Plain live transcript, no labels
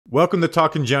Welcome to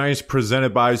Talking Giants,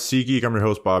 presented by SeatGeek. I'm your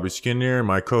host, Bobby Skinner.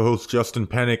 My co-host, Justin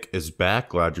Pennick, is back.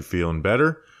 Glad you're feeling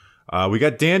better. We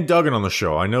got Dan Duggan on the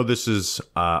show. I know this is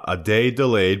a day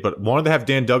delayed, but wanted to have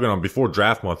Dan Duggan on before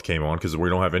draft month came on because we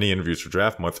don't have any interviews for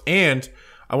draft month. And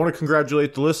I want to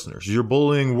congratulate the listeners. Your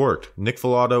bullying worked. Nick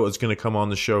Filato is going to come on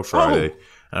the show Friday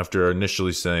after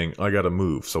initially saying, I got to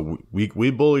move. So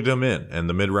we bullied him in, and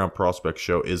the mid-round prospect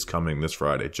show is coming this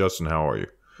Friday. Justin, how are you?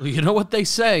 Well, you know what they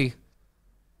say.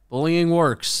 Bullying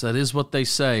works. That is what they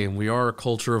say, and we are a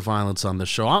culture of violence on this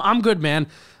show. I'm good, man.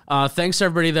 Thanks to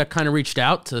everybody that kind of reached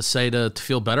out to say to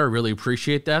feel better. I really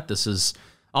appreciate that.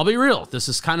 I'll be real, this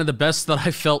is kind of the best that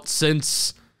I felt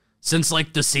since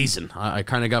like the season. I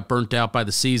kind of got burnt out by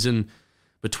the season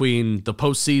between the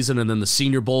postseason and then the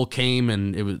Senior Bowl came,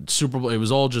 and it was Super Bowl. It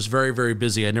was all just very, very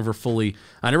busy. I never fully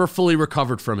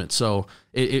recovered from it. So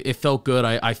it felt good.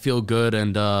 I feel good,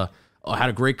 and I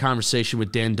had a great conversation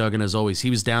with Dan Duggan, as always.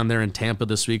 He was down there in Tampa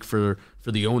this week for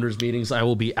the owners' meetings. I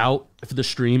will be out for the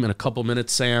stream in a couple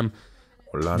minutes, Sam.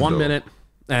 Orlando. 1 minute.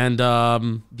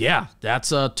 And, yeah, that's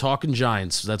Talking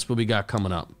Giants. That's what we got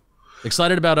coming up.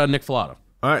 Excited about Nick Filato.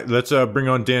 All right, let's bring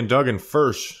on Dan Duggan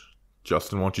first.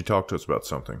 Justin, why don't you talk to us about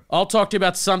something? I'll talk to you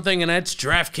about something, and it's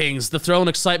DraftKings, the thrill and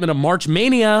excitement of March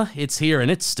Mania. It's here,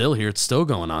 and it's still here. It's still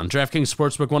going on. DraftKings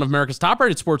Sportsbook, one of America's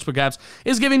top-rated sportsbook apps,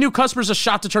 is giving new customers a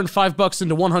shot to turn $5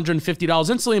 into $150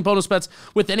 instantly in bonus bets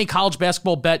with any college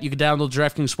basketball bet. You can download the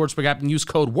DraftKings Sportsbook app and use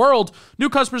code WORLD. New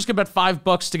customers can bet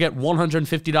 $5 to get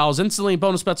 $150 instantly in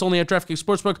bonus bets only at DraftKings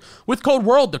Sportsbook with code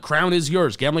WORLD. The crown is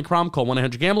yours. Gambling problem? Call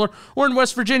 1-800-GAMBLER. Or in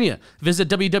West Virginia, visit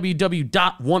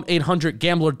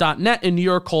www.1800gambler.net. In New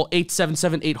York, call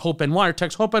 877-8-HOPE-NY or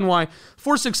text HOPE-NY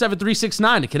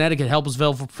 467-369. In Connecticut, help is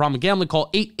available for problem gambling. Call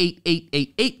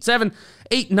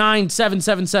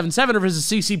 888-887-897777 or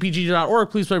visit ccpg.org.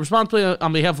 Please play responsibly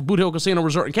on behalf of Boot Hill Casino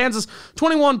Resort in Kansas.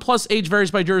 21 plus, age varies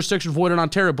by jurisdiction. Void in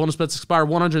Ontario. Bonus bets expire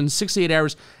 168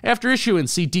 hours after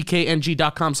issuance. See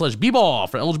dkng.com/bball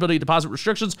for eligibility, deposit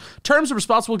restrictions, terms, and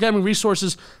responsible gambling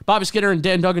resources. Bobby Skinner and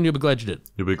Dan Duggan, you'll be glad you did.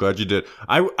 You'll be glad you did.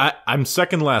 I'm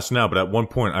second last now, but at one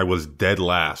point I was dead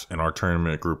last in our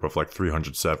tournament group of like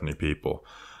 370 people.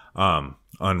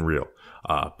 Unreal.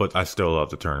 But I still love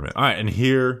the tournament. All right, and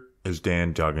here is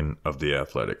Dan Duggan of The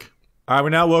Athletic. All right, we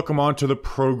now welcome on to the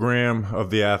program of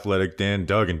The Athletic, Dan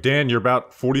Duggan. Dan, you're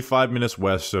about 45 minutes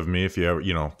west of me if you ever,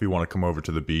 if you want to come over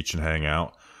to the beach and hang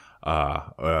out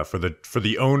for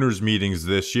the owners meetings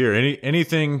this year.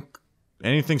 Anything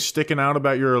sticking out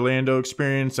about your Orlando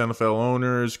experience, NFL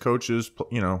owners, coaches,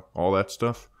 all that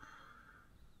stuff?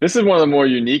 This is one of the more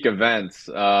unique events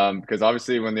because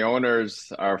obviously when the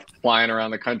owners are flying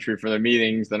around the country for their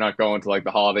meetings, they're not going to like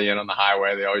the Holiday Inn on the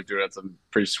highway. They always do it at some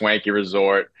pretty swanky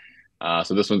resort.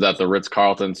 So this one's at the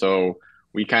Ritz-Carlton. So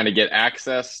we kind of get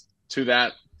access to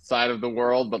that side of the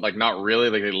world, but like not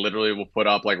really. Like they literally will put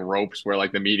up like ropes where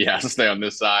like the media has to stay on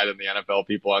this side and the NFL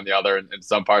people on the other in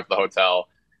some parts of the hotel.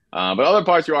 But other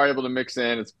parts you are able to mix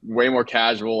in. It's way more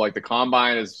casual. Like the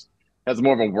combine has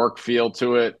more of a work feel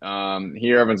to it.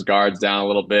 Here, everyone's guards down a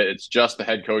little bit. It's just the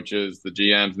head coaches, the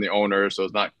GMs, and the owners, so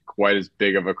it's not quite as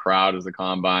big of a crowd as the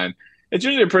combine. It's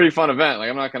usually a pretty fun event. Like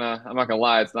I'm not gonna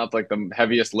lie, it's not like the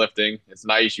heaviest lifting. It's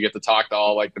nice. You get to talk to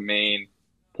all like the main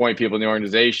point people in the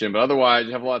organization, but otherwise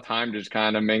you have a lot of time to just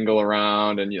kind of mingle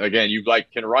around. And again, you like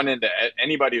can run into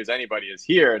anybody who's anybody is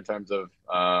here in terms of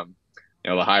the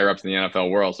higher ups in the NFL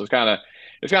world. So it's kind of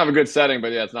a good setting,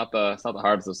 but yeah, it's not the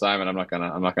hardest assignment. I'm not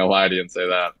gonna lie to you and say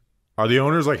that. Are the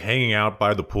owners like hanging out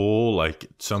by the pool, like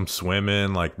some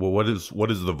swimming? Like, well, what is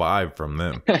the vibe from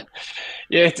them?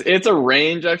 Yeah, it's a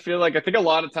range. I feel like I think a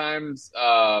lot of times,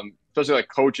 especially like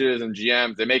coaches and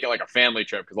GMs, they make it like a family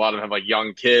trip because a lot of them have like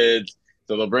young kids,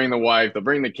 so they'll bring the wife, they'll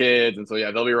bring the kids, and so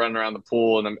yeah, they'll be running around the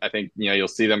pool, and then I think you'll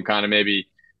see them kind of maybe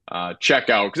check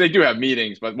out because they do have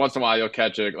meetings, but once in a while you'll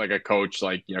catch a coach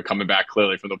coming back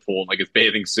clearly from the pool in like his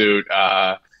bathing suit.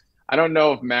 I don't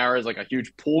know if Mara is like a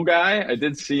huge pool guy. I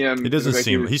did see him. He doesn't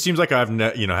seem. He seems like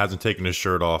hasn't taken his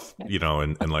shirt off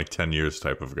in like 10 years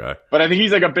type of guy. But I think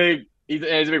he's like he's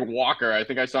a big walker. I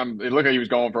think I saw him. It looked like he was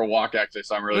going for a walk. Actually, I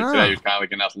saw him earlier today. He was kind of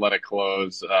like in athletic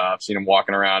clothes. I've seen him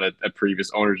walking around at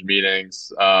previous owners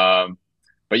meetings.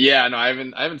 But yeah, no, I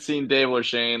haven't seen Daboll or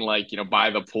Shane by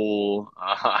the pool.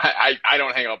 I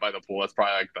don't hang out by the pool. That's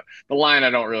probably like the line. I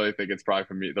don't really think it's probably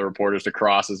for me, the reporters to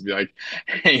cross is be like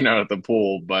hanging out at the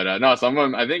pool. But no, some of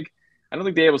them I don't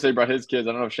think Daboll say brought his kids.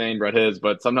 I don't know if Shane brought his,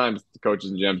 but sometimes the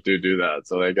coaches and GMs do that.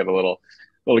 So they get a little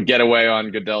getaway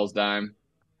on Goodell's dime.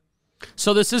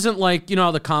 So this isn't like,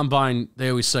 the combine, they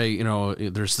always say,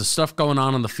 there's the stuff going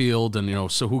on the field and,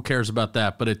 so who cares about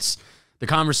that? But the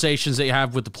conversations that you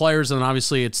have with the players, and then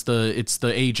obviously it's the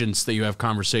agents that you have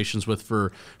conversations with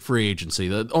for free agency.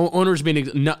 The owners meaning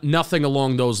nothing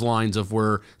along those lines of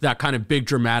where that kind of big,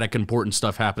 dramatic, important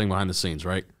stuff happening behind the scenes,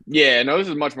 right? Yeah, no, this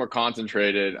is much more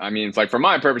concentrated. I mean, it's like for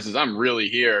my purposes, I'm really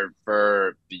here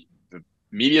for the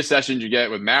media sessions you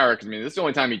get with Marek. I mean, this is the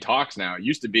only time he talks now. It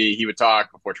used to be he would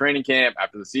talk before training camp,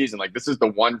 after the season. Like, this is the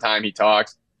one time he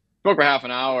talks. Spoke for half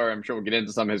an hour. I'm sure we'll get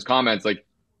into some of his comments. Like,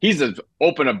 he's as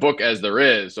open a book as there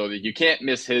is, so that you can't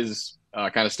miss his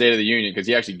kind of State of the Union, because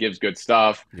he actually gives good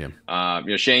stuff.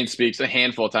 Yeah. Shane speaks a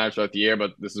handful of times throughout the year,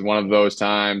 but this is one of those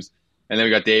times. And then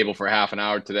we got Daboll for half an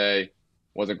hour today.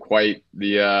 Wasn't quite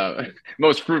the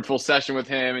most fruitful session with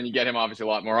him, and you get him obviously a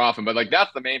lot more often. But like,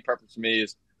 that's the main purpose for me,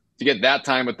 is to get that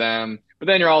time with them. But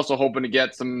then you're also hoping to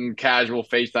get some casual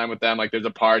FaceTime with them. Like, there's a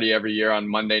party every year on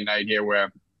Monday night here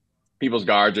where people's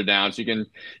guards are down, so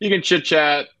you can chit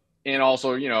chat and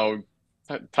also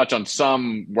touch on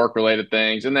some work related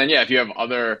things. And then if you have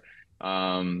other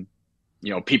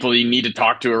people you need to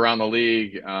talk to around the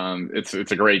league, it's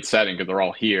a great setting because they're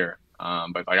all here.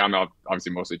 But like, I'm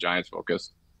obviously mostly Giants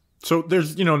focused. So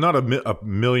there's not a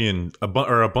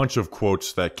bunch of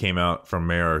quotes that came out from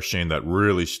Mayer or Shane that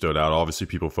really stood out. Obviously,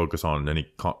 people focus on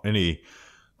any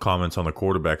comments on the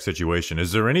quarterback situation.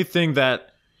 Is there anything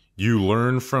that you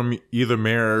learned from either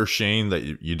Mayer or Shane that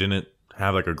you didn't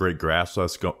have like a great grasp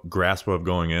of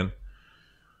going in?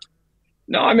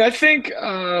 No, I mean, I think,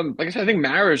 like I said, I think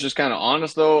Mara is just kind of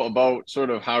honest, though, about sort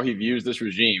of how he views this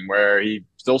regime, where he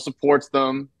still supports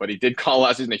them, but he did call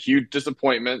last season a huge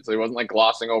disappointment, so he wasn't like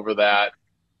glossing over that.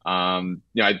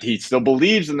 He still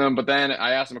believes in them, but then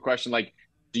I asked him a question like,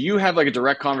 do you have like a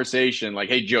direct conversation, like,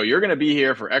 hey, Joe, you're going to be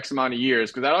here for X amount of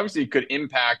years, because that obviously could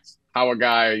impact how a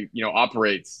guy,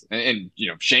 operates. And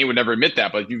Shane would never admit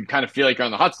that, but if you kind of feel like you're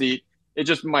on the hot seat, it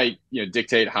just might,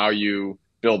 dictate how you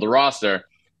build the roster.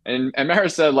 And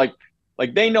Maris said, like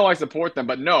they know I support them,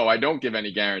 but no, I don't give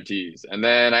any guarantees. And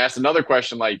then I asked another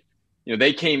question, like,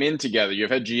 they came in together. You've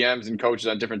had GMs and coaches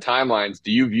on different timelines.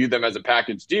 Do you view them as a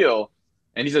package deal?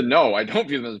 And he said, no, I don't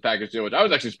view them as a package deal, which I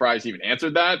was actually surprised he even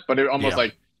answered that, but it almost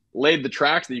like laid the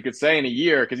tracks that you could say in a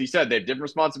year, because he said they have different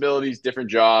responsibilities, different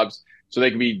jobs, so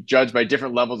they can be judged by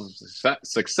different levels of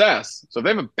success. So if they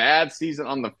have a bad season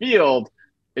on the field,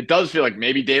 it does feel like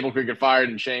maybe Daboll could get fired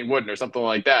and Shane wouldn't, or something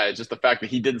like that. It's just the fact that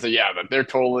he didn't say, that they're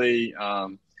totally,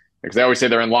 because they always say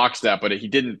they're in lockstep, but he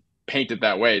didn't paint it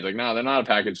that way. He's like, no, they're not a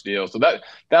package deal. So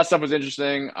that stuff was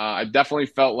interesting. I definitely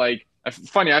felt like,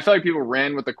 funny, I felt like people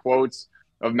ran with the quotes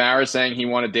of Maris saying he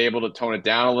wanted Daboll to tone it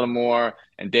down a little more,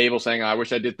 and Daboll saying, I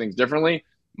wish I did things differently.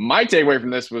 My takeaway from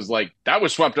this was like, that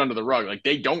was swept under the rug. Like,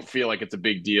 they don't feel like it's a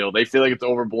big deal. They feel like it's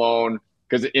overblown.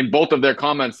 Because in both of their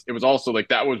comments, it was also like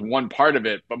that was one part of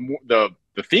it. But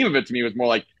the theme of it to me was more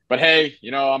like, but hey,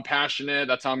 I'm passionate.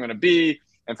 That's how I'm going to be.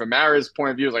 And from Mara's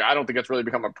point of view, it's like, I don't think it's really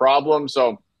become a problem.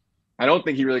 So I don't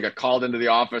think he really got called into the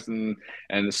office and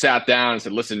sat down and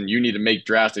said, listen, you need to make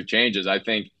drastic changes. I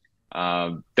think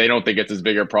they don't think it's as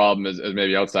big a problem as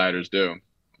maybe outsiders do.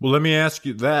 Well, let me ask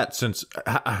you that, since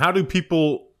how do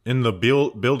people in the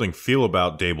building feel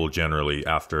about Daboll generally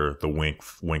after the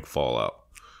wink fallout?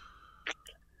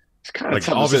 It's kind of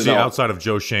like, obviously outside of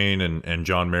Joe Shane and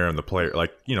John Mayer and the player,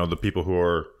 like, the people who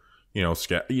are,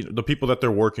 the people that they're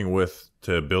working with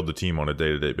to build the team on a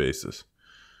day-to-day basis.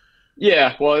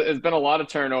 Yeah, well, it's been a lot of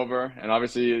turnover, and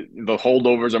obviously the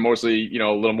holdovers are mostly,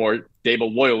 a little more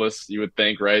Daboll loyalists, you would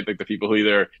think, right? Like the people who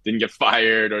either didn't get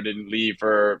fired or didn't leave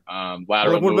for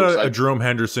lateral moves. What about a Jerome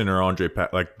Henderson or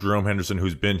like Jerome Henderson,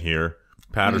 who's been here,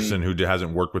 Patterson, who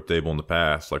hasn't worked with Daboll in the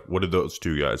past? Like, what did those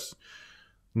two guys?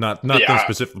 Not that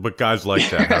specific, but guys like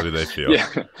that. How do they feel?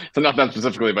 So not that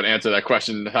specifically, but answer that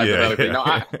question hypothetically. No,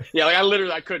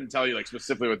 I couldn't tell you like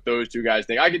specifically what those two guys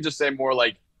think. I could just say more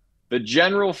like the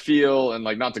general feel, and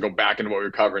like not to go back into what we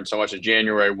were covering so much in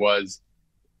January, was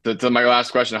to my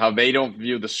last question, how they don't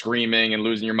view the screaming and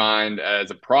losing your mind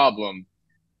as a problem.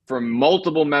 From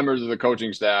multiple members of the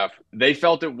coaching staff, they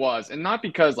felt it was, and not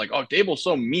because like, oh, Daboll's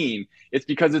so mean. It's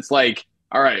because it's like,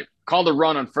 all right, called a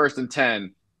run on 1st and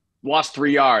 10. Lost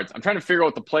 3 yards. I'm trying to figure out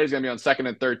what the play is going to be on 2nd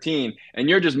and 13, and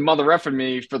you're just mother effing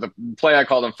me for the play I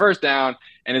called on 1st down.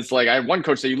 And it's like, I had one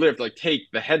coach say you live to like take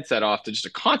the headset off to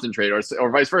concentrate, or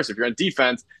vice versa. If you're on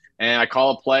defense and I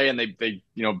call a play and they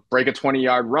break a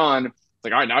 20-yard run, it's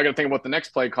like, all right, now I got to think about the next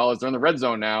play call. Is they're in the red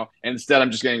zone now, and instead I'm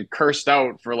just getting cursed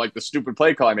out for like the stupid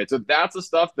play call I made. So that's the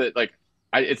stuff that like,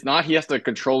 it's not he has to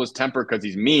control his temper because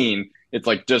he's mean. It's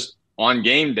like just on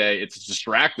game day, it's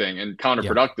distracting and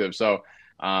counterproductive. Yeah. So.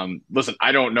 Listen,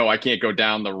 I don't know. I can't go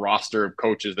down the roster of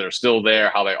coaches that are still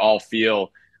there, how they all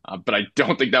feel. But I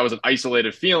don't think that was an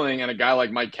isolated feeling. And a guy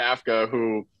like Mike Kafka,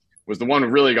 who was the one who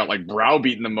really got like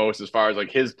browbeaten the most as far as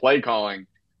like his play calling,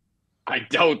 I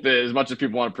doubt that as much as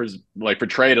people want to like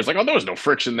portray it as like, oh, there was no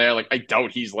friction there. Like, I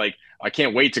doubt he's like, I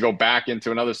can't wait to go back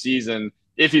into another season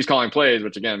if he's calling plays,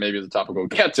 which again, maybe is a topic we'll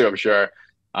get to, I'm sure.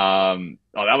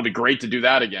 That'll be great to do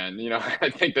that again. You know, I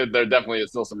think that there definitely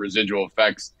is still some residual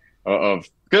effects of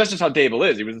because that's just how Daboll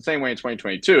is. He was the same way in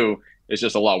 2022. It's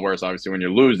just a lot worse, obviously, when you're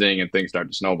losing and things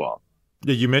start to snowball.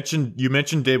 Yeah, you mentioned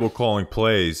Daboll calling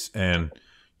plays, and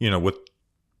you know, with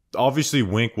obviously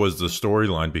Wink was the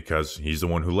storyline because he's the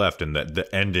one who left, and that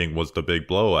the ending was the big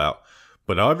blowout.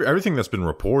 But everything that's been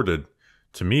reported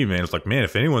to me, man, it's like, man,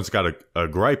 if anyone's got a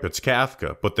gripe, it's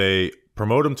Kafka. But they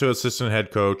promote him to assistant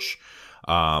head coach.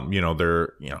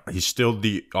 He's still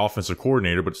the offensive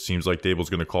coordinator, but it seems like Daboll's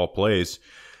going to call plays.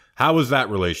 How is that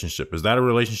relationship? Is that a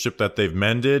relationship that they've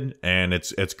mended and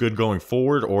it's good going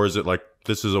forward, or is it like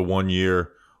this is a 1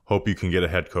 year, hope you can get a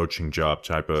head coaching job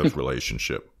type of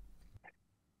relationship?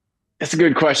 That's a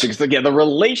good question because again, the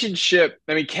relationship.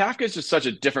 I mean, Kafka is just such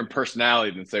a different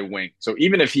personality than say Wink. So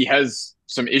even if he has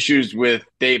some issues with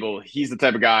Daboll, he's the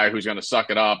type of guy who's going to suck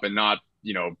it up and not,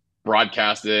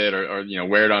 broadcast it or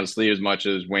wear it on his sleeve as much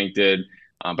as Wink did.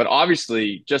 But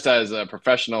obviously, just as a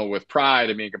professional with pride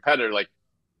and being a competitor, like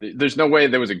there's no way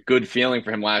there was a good feeling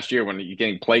for him last year when you're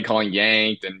getting play calling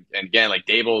yanked and again, like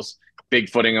Daboll's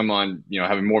bigfooting him on,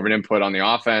 having more of an input on the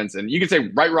offense. And you can say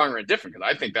right, wrong, or indifferent, because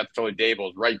I think that's totally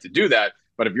Daboll's right to do that.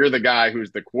 But if you're the guy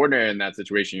who's the coordinator in that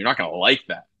situation, you're not going to like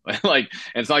that. And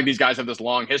it's not like these guys have this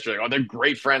long history. Like, oh, they're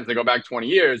great friends. They go back 20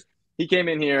 years. He came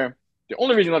in here. The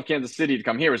only reason he left Kansas City to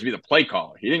come here was to be the play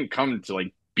caller. He didn't come to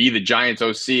like be the Giants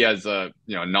OC as a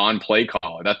non-play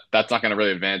caller. That's not going to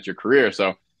really advance your career.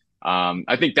 So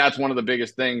I think that's one of the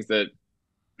biggest things that,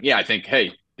 I think,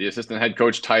 hey, the assistant head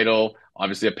coach title,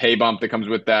 obviously a pay bump that comes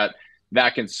with that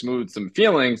can smooth some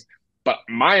feelings. But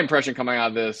my impression coming out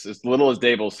of this, as little as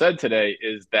Daboll said today,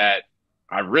 is that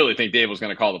I really think Daboll's going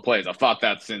to call the plays. I've thought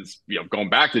that since going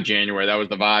back to January. That was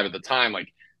the vibe at the time.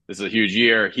 Like, this is a huge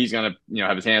year. He's going to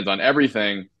have his hands on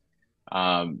everything.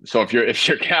 So if you're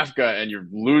Kafka and you're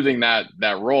losing that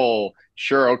role,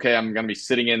 sure, okay, I'm going to be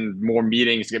sitting in more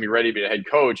meetings to get me ready to be a head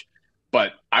coach.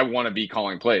 But I want to be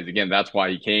calling plays. Again, that's why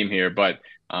he came here. But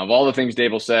of all the things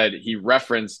Daboll said, he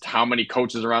referenced how many head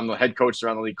coaches around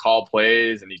the league call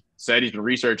plays, and he said he's been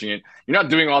researching it. You're not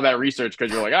doing all that research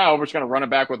because you're like, we're just going to run it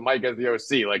back with Mike as the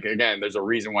OC. Like, again, there's a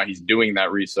reason why he's doing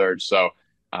that research. So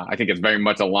I think it's very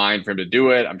much aligned for him to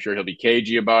do it. I'm sure he'll be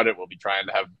cagey about it. We'll be trying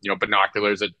to have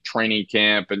binoculars at training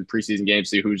camp and preseason games,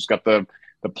 see who's got the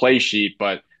play sheet.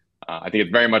 But I think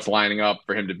it's very much lining up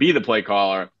for him to be the play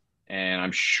caller. And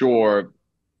I'm sure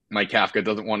Mike Kafka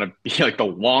doesn't want to be like the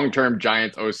long-term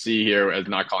Giants OC here as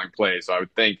not calling plays. So I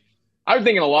would think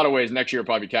in a lot of ways next year will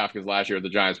probably be Kafka's last year with the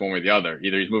Giants one way or the other.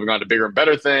 Either he's moving on to bigger and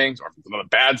better things, or if it's another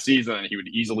bad season, and he would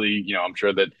easily, I'm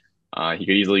sure that he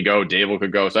could easily go. Daboll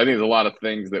could go. So I think there's a lot of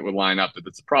things that would line up that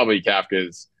it's probably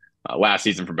Kafka's last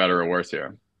season for better or worse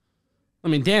here. I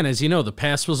mean, Dan, as you know, the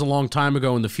past was a long time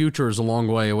ago and the future is a long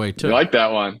way away too. You like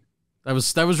that one? That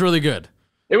was really good.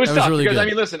 It was tough really because, good. I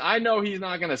mean, listen, I know he's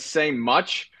not going to say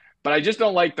much, but I just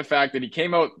don't like the fact that he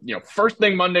came out, first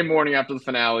thing Monday morning after the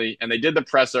finale, and they did the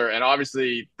presser, and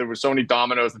obviously there were so many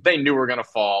dominoes that they knew were going to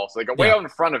fall. So they got way out in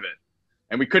front of it,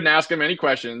 and we couldn't ask him any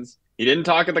questions. He didn't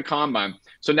talk at the combine.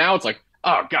 So now it's like,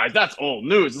 oh, guys, that's old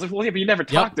news. It's like, well, yeah, but you never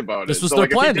talked about it. This was their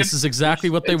plan. This is exactly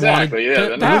what they wanted.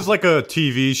 Yeah. It was like a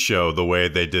TV show, the way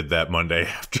they did that Monday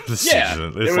after the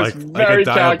season. It's like a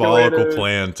diabolical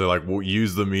plan to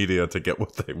use the media to get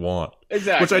what they want.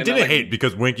 Exactly. Which I didn't hate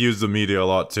because Wink used the media a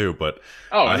lot too. But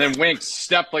and then Wink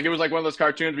stepped, it was like one of those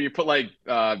cartoons where you put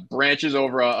branches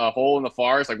over a hole in the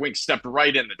forest. Like Wink stepped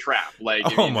right in the trap. My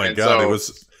God, it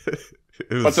was...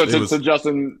 to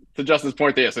Justin's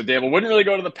point there, so Daboll wouldn't really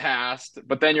go to the past,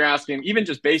 but then you're asking even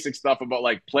just basic stuff about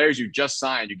players you just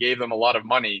signed, you gave them a lot of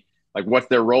money, what's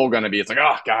their role going to be? It's like,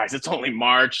 oh guys, it's only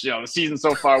March, the season's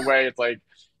so far away. It's like,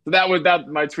 so that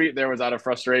my tweet there was out of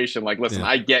frustration. Listen,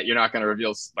 I get you're not going to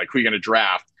reveal who you're going to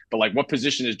draft, but what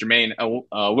position is Jermaine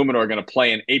Eluemunor going to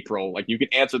play in April? You can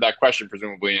answer that question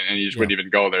presumably, and you just wouldn't even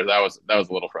go there. That was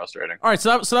a little frustrating. All right,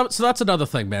 so that's another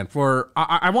thing, man.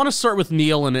 I want to start with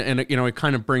Neal, and it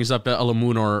kind of brings up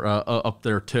Eluemunor up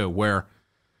there too, where,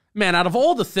 man, out of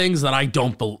all the things that I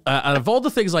don't believe,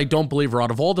 or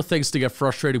out of all the things to get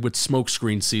frustrated with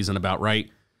smokescreen season about,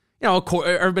 right?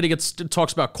 Everybody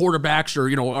talks about quarterbacks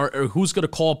or who's going to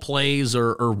call plays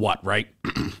or what, right?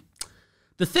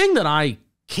 The thing that I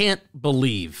can't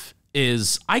believe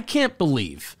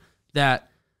that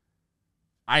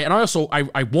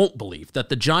I won't believe that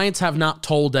the Giants have not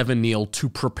told Evan Neal to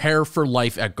prepare for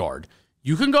life at guard.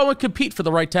 You can go and compete for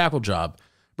the right tackle job,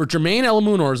 but Jermaine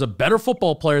Eluemunor is a better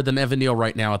football player than Evan Neal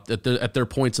right now at their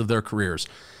points of their careers.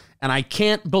 And I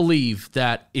can't believe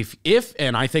that if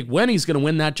and I think when he's going to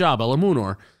win that job,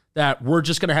 Eluemunor, that we're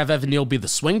just going to have Evan Neal be the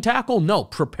swing tackle. No,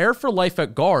 prepare for life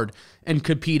at guard and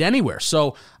compete anywhere.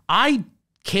 So I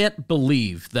can't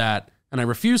believe that, and I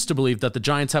refuse to believe that the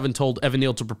Giants haven't told Evan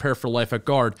Neal to prepare for life at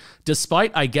guard,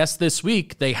 despite, I guess, this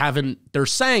week they're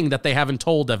saying that they haven't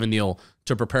told Evan Neal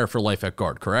to prepare for life at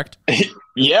guard, correct?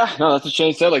 Yeah, no, that's what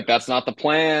Shane said. Like, that's not the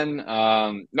plan.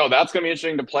 No, that's going to be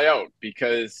interesting to play out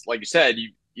because, like you said,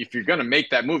 if you're going to make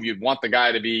that move, you'd want the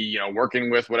guy to be,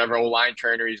 working with whatever O-line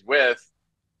trainer he's with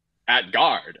at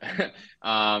guard.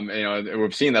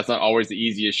 We've seen that's not always the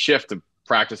easiest shift to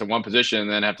practice at one position and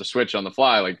then have to switch on the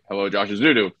fly. Like, hello, Josh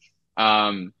Zudu.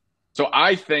 So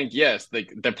I think, yes,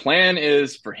 the plan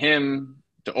is for him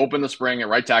to open the spring at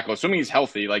right tackle, assuming he's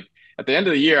healthy. Like, at the end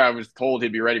of the year, I was told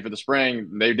he'd be ready for the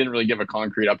spring. They didn't really give a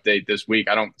concrete update this week.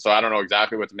 I don't know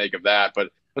exactly what to make of that,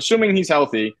 but assuming he's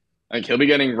healthy, I think he'll be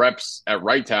getting reps at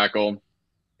right tackle,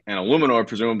 and Eluemunor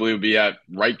presumably would be at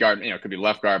right guard. It could be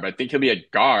left guard, but I think he'll be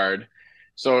at guard.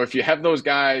 So if you have those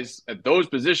guys at those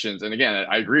positions, and again,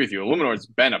 I agree with you, Eluemunor's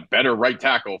been a better right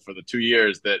tackle for the 2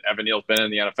 years that Evan Neal's been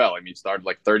in the NFL. I mean, he started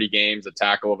like 30 games at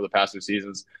tackle over the past 2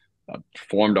 seasons,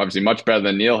 performed obviously much better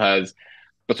than Neal has.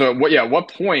 But so at what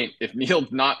point, if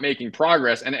Neal's not making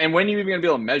progress, and when are you even going to be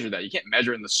able to measure that? You can't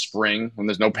measure it in the spring when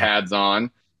there's no pads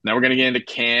on. Now we're going to get into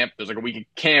camp. There's like a week of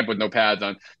camp with no pads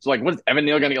on. So like, what is Evan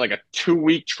Neal going to get, like a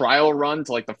 2-week trial run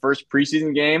to like the first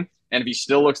preseason game? And if he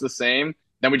still looks the same,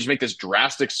 then we just make this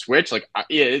drastic switch. Like,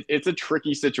 it's a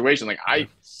tricky situation.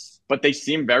 But they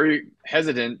seem very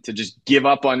hesitant to just give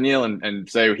up on Neal and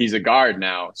say he's a guard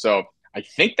now. So I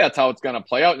think that's how it's going to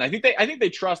play out. And I think they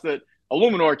trust that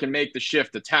Eluemunor can make the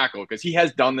shift to tackle because he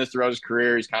has done this throughout his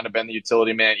career. He's kind of been the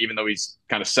utility man, even though he's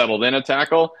kind of settled in a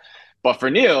tackle. But for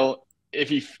Neal, if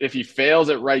he fails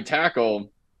at right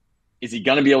tackle, is he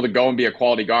going to be able to go and be a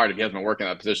quality guard if he hasn't been working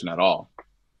that position at all?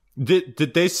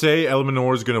 Did they say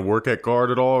Eluemunor is going to work at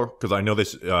guard at all? Because I know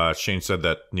Shane said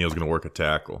that Neal's going to work at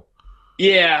tackle.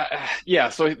 Yeah.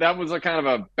 So that was a kind of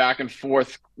a back and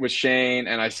forth with Shane,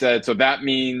 and I said, so that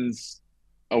means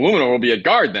Eluemunor will be a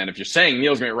guard then. If you're saying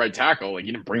Neal's going to be right tackle, like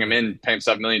you didn't bring him in, pay him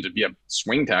 $7 million to be a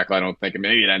swing tackle. I don't think.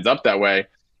 Maybe it ends up that way.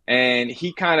 And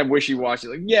he kind of wishy-washy,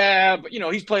 like, yeah, but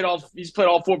he's played all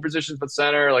 4 positions but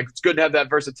center. Like, it's good to have that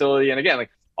versatility. And again, like,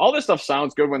 all this stuff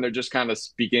sounds good when they're just kind of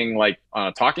speaking like on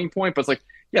a talking point, but it's like,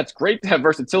 yeah, it's great to have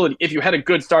versatility. If you had a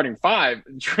good starting 5,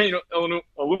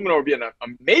 Eluemunor would be an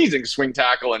amazing swing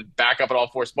tackle and back up at all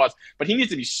 4 spots, but he needs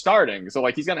to be starting. So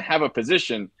like, he's going to have a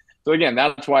position. So again,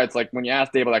 that's why it's like, when you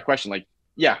ask Daboll that question, like,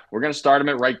 yeah, we're going to start him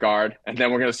at right guard and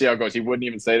then we're going to see how it goes. He wouldn't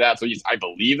even say that. So I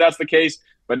believe that's the case,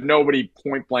 but nobody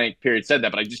point blank period said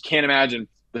that. But I just can't imagine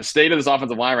the state of this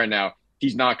offensive line right now.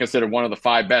 He's not considered one of the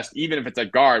 5 best, even if it's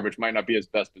at guard, which might not be his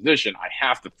best position. I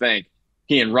have to think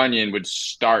he and Runyon would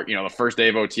start, the first day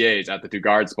of OTAs at the 2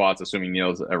 guard spots, assuming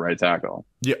Neal's at right tackle.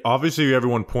 Yeah, obviously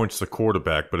everyone points to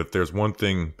quarterback, but if there's one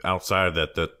thing outside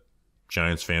of that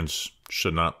Giants fans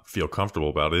should not feel comfortable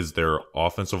about is their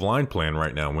offensive line plan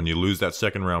right now. When you lose that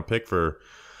 2nd-round pick for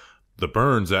the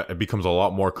Burns, that it becomes a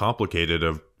lot more complicated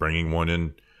of bringing one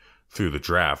in through the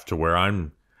draft to where I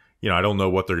don't know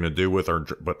what they're going to do with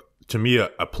but to me,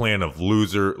 a plan of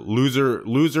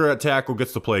loser at tackle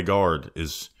gets to play guard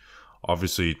is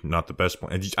obviously not the best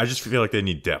plan. I just feel like they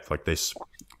need depth. Like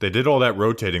they did all that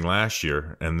rotating last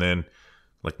year, and then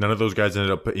like none of those guys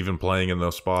ended up even playing in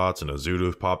those spots. And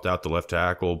Azudu popped out to left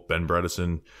tackle, Ben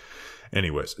Bredesen.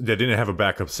 Anyways, they didn't have a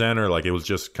backup center. Like it was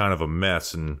just kind of a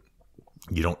mess, and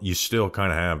you still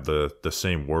kind of have the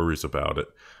same worries about it.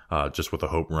 Just with a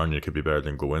hope Runyon could be better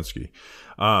than Glowinski.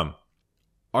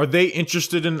 Are they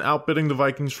interested in outbidding the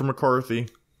Vikings for McCarthy?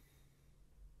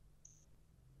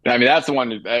 I mean, that's the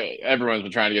one everyone's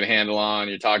been trying to get a handle on.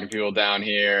 You're talking to people down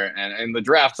here, and the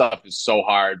draft stuff is so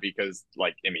hard because,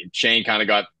 Shane kind of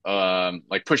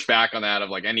got pushed back on that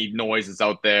of any noise that's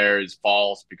out there is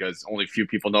false because only a few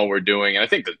people know what we're doing, and I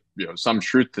think that some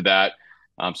truth to that.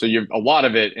 So a lot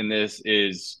of it in this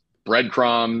is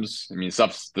breadcrumbs. I mean,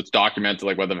 stuff that's documented,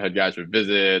 like whether I've had guys for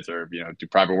visits or do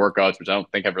private workouts, which I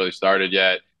don't think have really started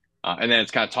yet, and then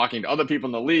it's kind of talking to other people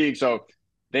in the league. So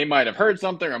they might have heard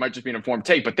something or might just be an informed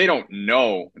take, but they don't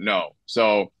know.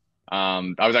 So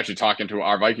I was actually talking to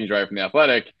our Vikings writer from The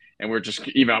Athletic, and we're just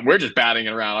batting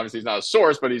it around. Obviously, he's not a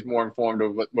source, but he's more informed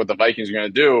of what the Vikings are going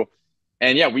to do.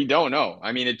 And yeah, we don't know.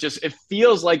 I mean, it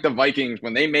feels like the Vikings,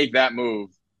 when they make that move,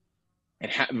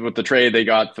 with the trade they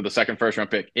got for the second first round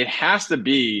pick, it has to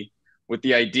be with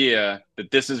the idea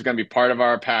that this is going to be part of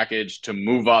our package to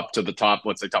move up to the top,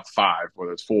 let's say top 5,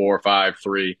 whether it's 4, 5,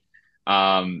 3.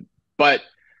 But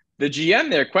the GM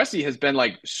there, Quessy, has been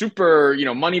like super,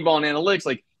 Moneyball and analytics.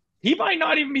 Like, he might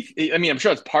not even be, I mean, I'm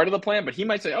sure it's part of the plan, but he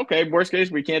might say, okay, worst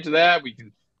case, we can't do that. We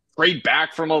can trade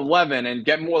back from 11 and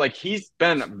get more. Like, he's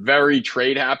been very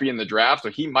trade happy in the draft.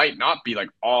 So he might not be like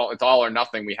it's all or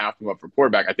nothing. We have to move up for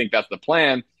quarterback. I think that's the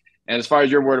plan. And as far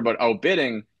as your word about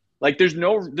outbidding, like, there's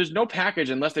no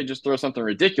package unless they just throw something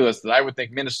ridiculous that I would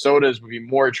think Minnesota's would be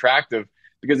more attractive.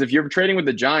 Because if you're trading with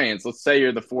the Giants, let's say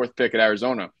you're the 4th pick at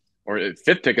Arizona or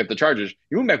 5th pick at the Chargers,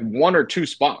 you would make 1 or 2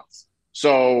 spots.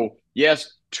 So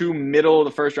yes, 2 middle of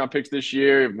the first round picks this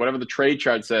year, whatever the trade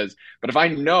chart says. But if I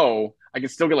know I can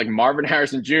still get like Marvin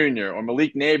Harrison Jr. or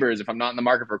Malik Neighbors if I'm not in the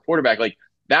market for a quarterback, like,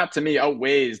 that to me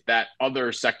outweighs that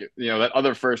other that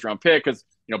other first round pick, because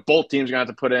both teams are going to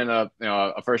have to put in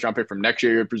a first round pick from next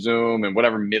year, you presume, and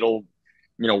whatever middle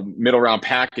round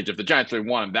package. If the Giants really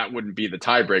want him, that wouldn't be the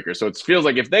tiebreaker. So it feels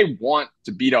like if they want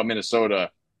to beat out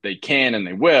Minnesota, they can and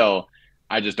they will.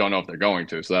 I just don't know if they're going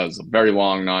to. So that was a very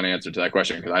long non-answer to that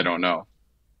question because I don't know.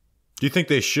 Do you think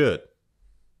they should?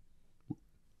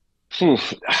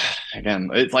 Again,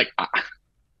 it's like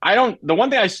I don't. The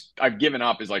one thing I've given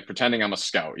up is like pretending I'm a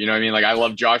scout. You know what I mean? Like, I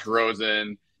love Josh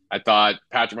Rosen. I thought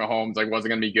Patrick Mahomes wasn't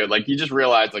going to be good. Like, you just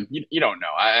realize you don't know.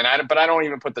 But I don't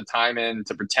even put the time in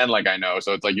to pretend like I know.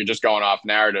 So it's like you're just going off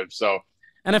narrative. So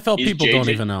NFL people don't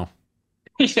even know.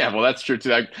 Yeah, well, that's true too.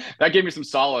 That gave me some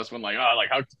solace when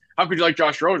how could you like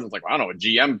Josh Rosen? It's like, well, I don't know, a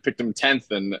GM picked him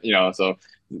 10th, and so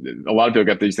a lot of people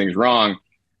get these things wrong.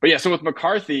 But yeah, so with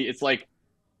McCarthy, it's like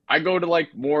I go to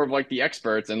more of the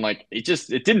experts, and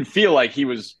it didn't feel like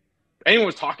anyone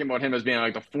was talking about him as being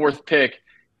the 4th pick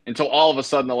until all of a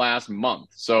sudden the last month.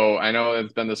 So I know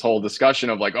it's been this whole discussion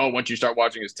of once you start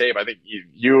watching his tape, I think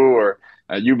you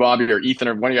Bobby or Ethan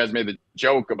or one of you guys made the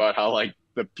joke about how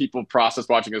the people process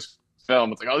watching his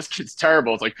film. It's like, oh, this kid's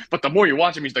terrible. It's like, but the more you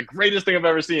watch him, he's the greatest thing I've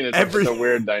ever seen. It's just a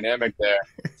weird dynamic there.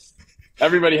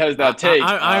 Everybody has that take.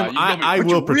 I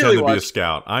will pretend to be a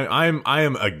scout. I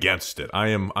am against it. I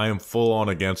am full on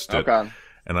against it. Okay.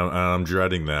 And I'm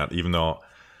dreading that, even though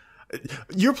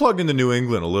you're plugged into New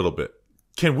England a little bit.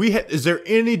 Is there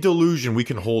any delusion we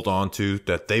can hold on to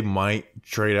that they might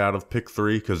trade out of pick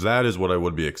 3? Because that is what I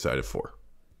would be excited for.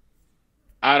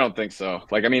 I don't think so.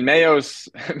 Mayo's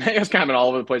kind of been all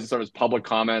over the place in sort of his public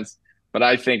comments, but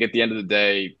I think at the end of the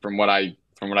day, from what I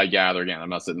gather, again, I'm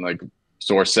not sitting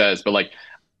source says, but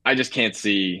I just can't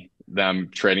see them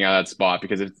trading out of that spot,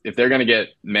 because if they're going to get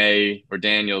May or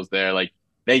Daniels there,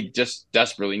 they just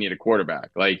desperately need a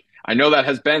quarterback. I know that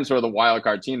has been sort of the wild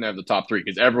card team there of the top 3,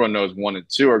 because everyone knows 1 and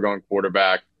 2 are going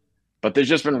quarterback, but there's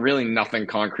just been really nothing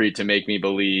concrete to make me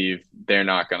believe they're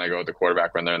not going to go with the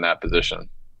quarterback when they're in that position.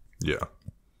 Yeah.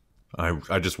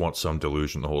 I just want some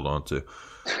delusion to hold on to.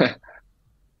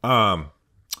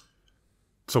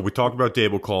 So we talked about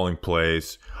Daboll calling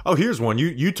plays. Oh, here's one.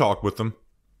 You talked with them.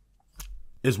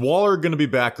 Is Waller going to be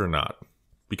back or not?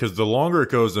 Because the longer it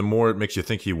goes, the more it makes you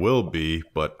think he will be,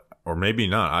 or maybe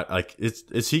not.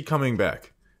 Is he coming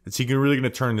back? Is he really going to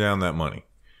turn down that money?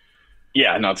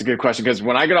 Yeah, no, it's a good question, because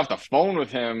when I got off the phone with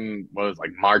him, was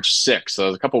March 6th, so it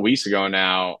was a couple of weeks ago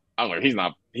now. I was like,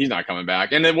 he's not coming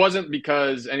back, and it wasn't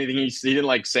because anything he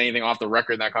didn't say anything off the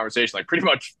record in that conversation. Pretty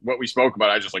much what we spoke about,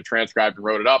 I just transcribed and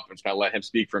wrote it up and just kind of let him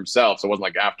speak for himself. So it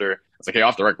wasn't after it's hey,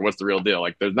 off the record, what's the real deal?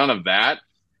 There's none of that.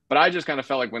 But I just kind of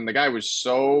felt when the guy was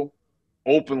so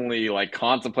openly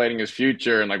contemplating his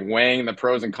future and weighing the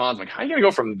pros and cons, how are you gonna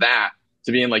go from that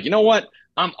to being you know what?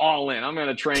 I'm all in. I'm going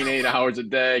to train 8 hours a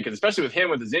day, because especially with him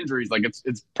with his injuries,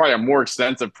 it's probably a more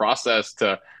extensive process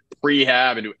to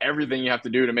prehab and do everything you have to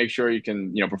do to make sure you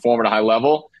can perform at a high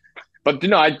level. But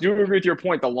I do agree with your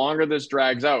point. The longer this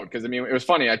drags out, because it was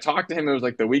funny. I talked to him. It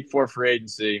was the week 4 free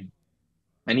agency,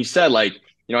 and he said I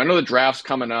know the draft's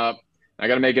coming up. I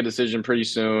got to make a decision pretty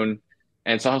soon.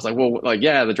 And so I was well,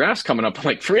 yeah, the draft's coming up.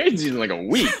 Free agency is in a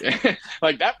week.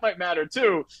 That might matter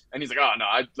too. And he's oh,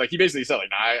 no. He basically said,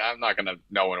 I'm not going to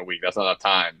know in a week. That's not enough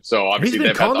time. So obviously he's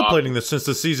been contemplating this since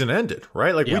the season ended,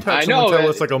 right? We've had someone tell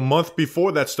us a month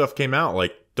before that stuff came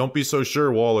out, don't be so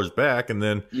sure Waller's back. And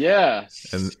then, yeah.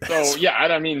 And so, yeah,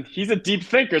 I mean, he's a deep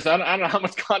thinker. So I don't know how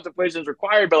much contemplation is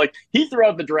required, but he threw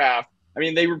out the draft. I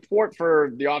mean, they report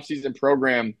for the offseason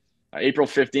program April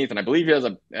 15th, and I believe he has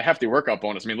a hefty workout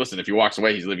bonus. I mean, listen, if he walks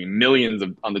away, he's leaving millions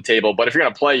on the table. But if you're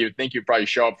going to play, you'd think you'd probably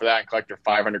show up for that and collect your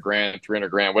 $500,000,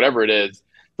 $300,000, whatever it is.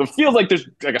 So it feels like there's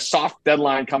a soft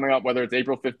deadline coming up, whether it's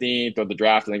April 15th or the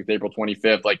draft, I think it's April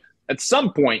 25th. At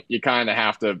some point, you kind of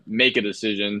have to make a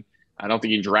decision. I don't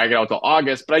think you can drag it out till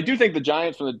August. But I do think the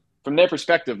Giants, from their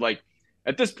perspective, like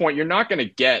at this point, you're not going to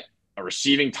get a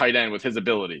receiving tight end with his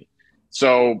ability.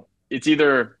 So it's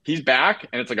either he's back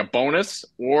and it's like a bonus,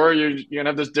 or you're going to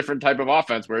have this different type of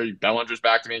offense where Bellinger's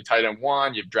back to being tight end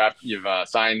one. You've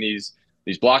signed these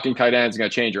blocking tight ends, going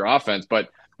to change your offense. But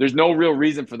there's no real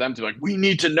reason for them to like, we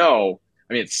need to know.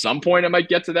 I mean, at some point it might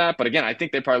get to that. But again, I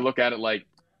think they probably look at it like,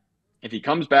 if he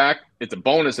comes back, it's a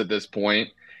bonus at this point.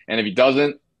 And if he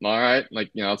doesn't, all right,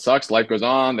 like, it sucks. Life goes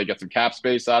on. They get some cap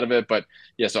space out of it. But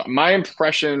yeah, so my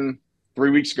impression 3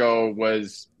 weeks ago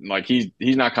was like, he's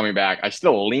not coming back. I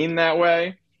still lean that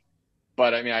way.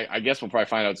 But I mean, I guess we'll probably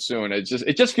find out soon. It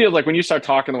just feels like when you start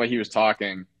talking the way he was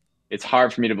talking, it's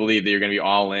hard for me to believe that you're going to be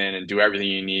all in and do everything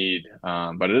you need.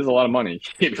 But it is a lot of money.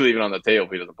 You leave it on the table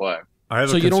if he doesn't play. I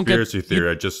have a conspiracy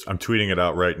theory. I'm tweeting it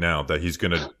out right now that he's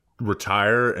going to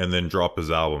retire and then drop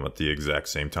his album at the exact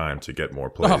same time to get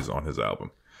more plays on his album.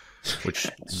 Which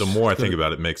the more I think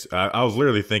about it makes I was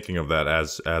literally thinking of that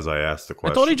as I asked the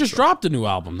question. I thought he just dropped a new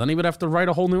album. Then he would have to write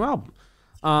a whole new album.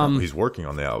 No, he's working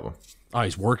on the album. Oh,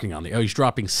 he's working on he's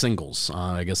dropping singles.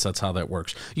 I guess that's how that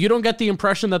works. You don't get the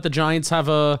impression that the Giants have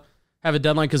a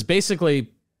deadline, because basically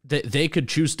they could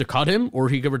choose to cut him or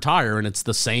he could retire, and it's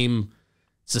the same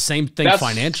thing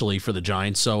financially for the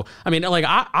Giants. So I mean, like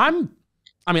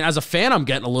I mean, as a fan, I'm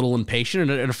getting a little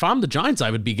impatient, and if I'm the Giants, I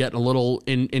would be getting a little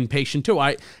impatient too.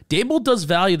 Daboll does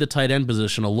value the tight end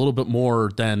position a little bit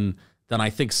more than I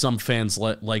think some fans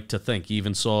like to think. He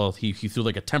even saw he threw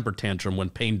like a temper tantrum when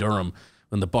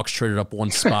the Bucs traded up one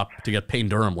spot to get Payne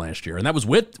Durham last year, and that was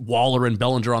with Waller and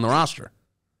Bellinger on the roster.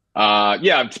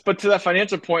 Yeah, but to that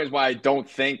financial point is why I don't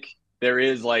think there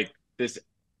is like this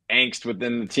angst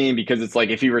within the team, because it's like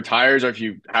if he retires or if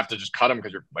you have to just cut him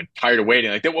because you're like tired of waiting,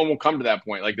 like that one will come to that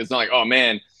point. Like it's not like, oh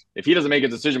man, if he doesn't make a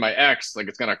decision by X, like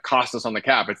it's going to cost us on the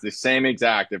cap. It's the same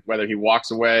exact, if whether he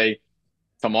walks away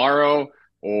tomorrow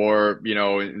or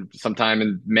sometime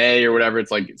in May or whatever.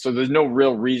 It's like, so there's no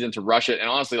real reason to rush it. And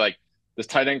honestly, like this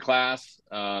tight end class,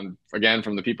 again,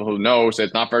 from the people who know, say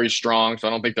it's not very strong. So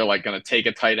I don't think they're like going to take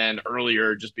a tight end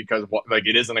earlier just because like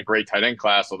it isn't a great tight end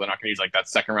class. So they're not going to use like that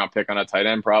second round pick on a tight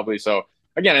end probably. So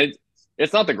again,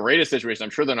 it's not the greatest situation. I'm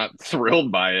sure they're not thrilled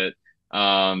by it.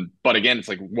 But again, it's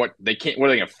like what are they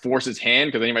going to force his hand?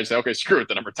 Because then you might say, okay, screw it,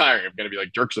 then I'm retiring. I'm going to be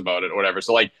like jerks about it or whatever.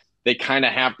 So like they kind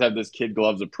of have to have this kid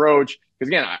gloves approach. Because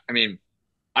again, I mean,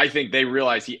 I think they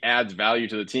realize he adds value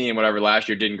to the team. Whatever last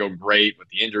year didn't go great with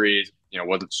the injuries,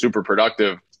 wasn't super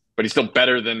productive, but he's still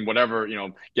better than whatever,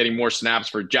 getting more snaps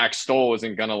for Jack Stoll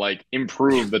isn't going to like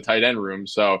improve the tight end room.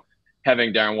 So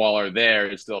having Darren Waller there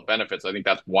is still a benefit. So I think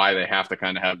that's why they have to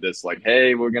kind of have this like,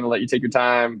 hey, we're going to let you take your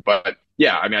time. But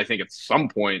yeah, I mean, I think at some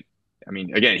point, I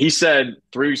mean, again, he said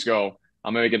 3 weeks ago,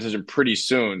 I'm going to make a decision pretty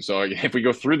soon. So if we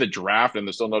go through the draft and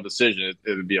there's still no decision,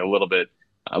 it would be a little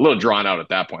drawn out at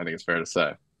that point. I think it's fair to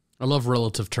say. I love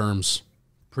relative terms.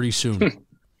 Pretty soon.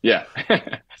 Yeah.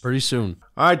 Pretty soon.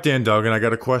 All right, Dan Duggan, I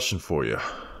got a question for you.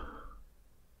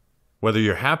 Whether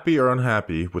you're happy or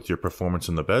unhappy with your performance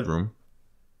in the bedroom,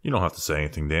 you don't have to say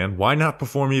anything, Dan. Why not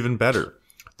perform even better?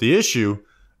 The issue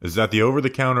is that the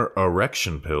over-the-counter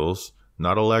erection pills,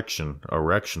 not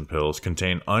erection pills,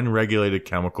 contain unregulated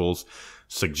chemicals,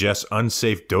 suggest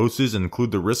unsafe doses, and include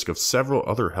the risk of several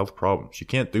other health problems. You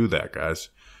can't do that, guys.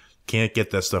 Can't get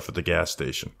that stuff at the gas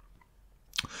station.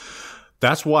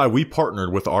 That's why we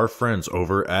partnered with our friends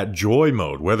over at Joy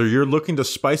Mode. Whether you're looking to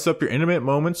spice up your intimate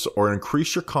moments or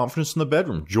increase your confidence in the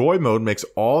bedroom, Joy Mode makes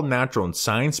all natural and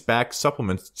science-backed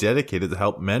supplements dedicated to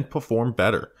help men perform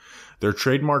better. Their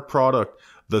trademark product,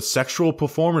 the Sexual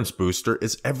Performance Booster,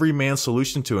 is every man's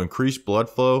solution to increase blood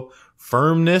flow,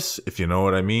 firmness, if you know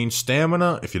what I mean,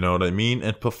 stamina, if you know what I mean,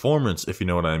 and performance, if you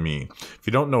know what I mean. If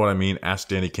you don't know what I mean, ask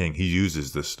Danny King. He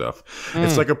uses this stuff.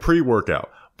 It's like a pre-workout,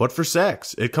 but for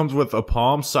sex. It comes with a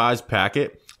palm-sized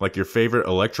packet, like your favorite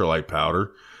electrolyte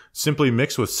powder. Simply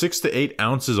mix with 6 to 8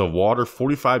 ounces of water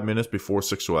 45 minutes before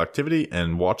sexual activity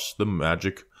and watch the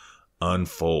magic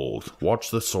unfold.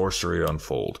 Watch the sorcery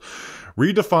unfold.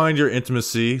 Redefine your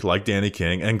intimacy like Danny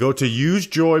King and go to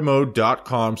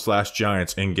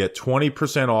usejoymode.com/Giants and get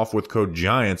 20% off with code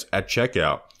GIANTS at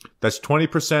checkout. That's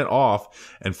 20%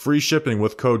 off and free shipping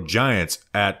with code GIANTS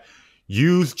at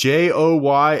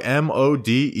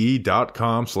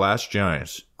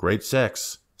usejoymode.com/Giants. Great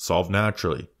sex, solved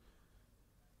naturally.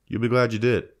 You'll be glad you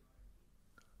did.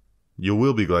 You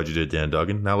will be glad you did, Dan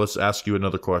Duggan. Now let's ask you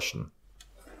another question.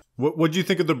 What do you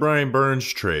think of the Brian Burns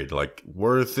trade? Like,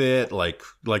 worth it? Like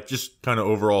just kind of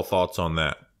overall thoughts on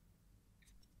that.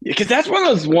 Yeah, because that's one of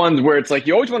those ones where it's like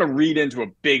you always want to read into a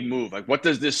big move. Like, what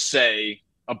does this say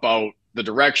about the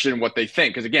direction, what they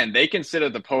think. Because again, they can sit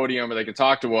at the podium or they can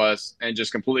talk to us and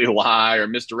just completely lie or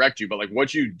misdirect you. But like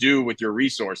what you do with your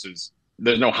resources,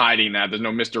 there's no hiding that. There's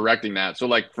no misdirecting that. So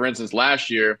like, for instance, last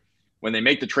year when they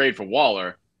make the trade for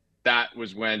Waller, that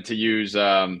was when, to use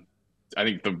I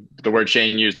think the word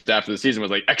Shane used after the season was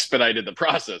like expedited the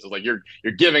process. It's like you're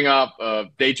giving up a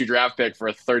day 2 draft pick for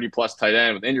a 30+ tight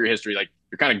end with injury history. Like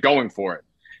you're kind of going for it.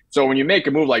 So when you make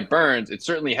a move like Burns, it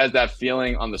certainly has that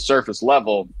feeling on the surface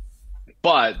level.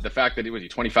 But the fact that he was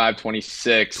 25,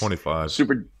 26, 25,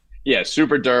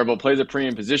 super durable, plays a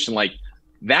premium position, like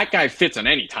that guy fits on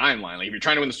any timeline. Like if you're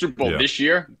trying to win the Super Bowl this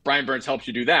year, Brian Burns helps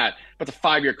you do that. But it's a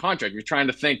 5-year contract. If you're trying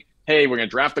to think, hey, we're going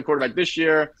to draft the quarterback this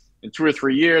year. In 2 or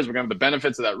 3 years, we're going to have the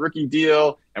benefits of that rookie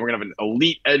deal, and we're going to have an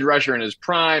elite edge rusher in his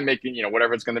prime, making,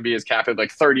 whatever it's going to be, his cap hit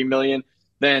like $30 million.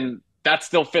 Then that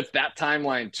still fits that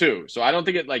timeline too. So I don't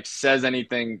think it like says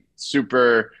anything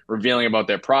super revealing about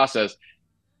their process.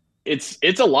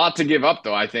 It's a lot to give up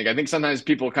though. I think sometimes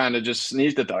people kind of just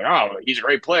sneeze at like, oh, he's a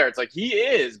great player. It's like he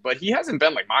is, but he hasn't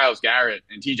been like Myles Garrett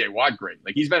and TJ Watt great.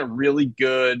 Like he's been really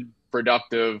good,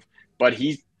 productive, but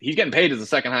he's getting paid as the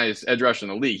second highest edge rusher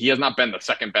in the league. He has not been the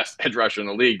second best edge rusher in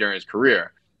the league during his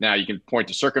career. Now you can point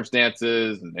to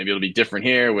circumstances, and maybe it'll be different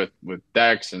here with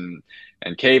Dex and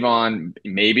Kayvon,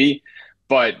 maybe.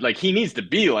 But like he needs to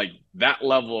be like that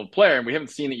level of player, and we haven't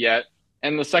seen it yet.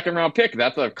 And the second round pick,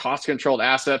 that's a cost controlled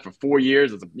asset for 4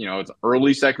 years. It's it's an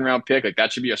early second round pick. Like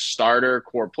that should be a starter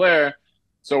core player.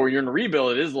 So when you're in a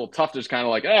rebuild, it is a little tough to just kind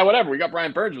of like, whatever, we got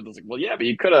Brian Burns with us. Like, well, yeah, but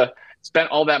you could have spent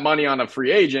all that money on a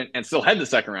free agent and still had the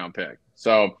second round pick.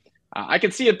 So I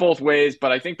can see it both ways,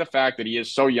 but I think the fact that he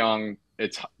is so young,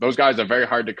 those guys are very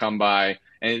hard to come by.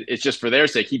 And it's just for their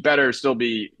sake, he better still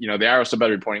be, the arrow still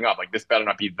better be pointing up. Like this better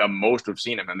not be the most we've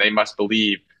seen him. And they must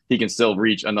believe he can still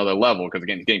reach another level because,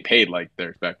 again, he's getting paid like they're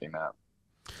expecting that.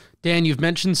 Dan, you've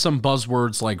mentioned some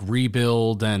buzzwords like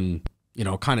rebuild and,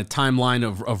 kind of timeline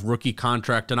of rookie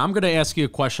contract. And I'm going to ask you a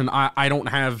question I don't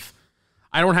have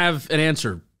an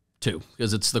answer to,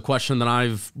 because it's the question that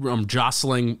I'm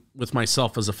jostling with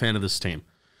myself as a fan of this team.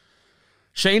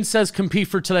 Shane says compete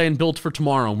for today and build for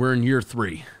tomorrow. We're in year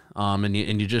 3. And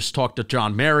you just talked to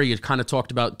John Mary. You kind of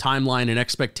talked about timeline and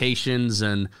expectations,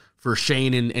 and for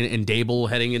Shane and Daboll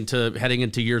heading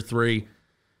into year 3.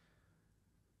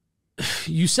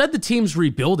 You said the team's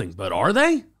rebuilding, but are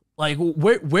they? Like,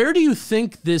 where do you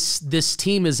think this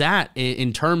team is at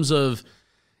in terms of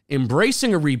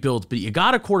embracing a rebuild? But you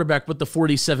got a quarterback with the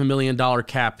 $47 million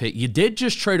cap hit. You did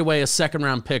just trade away a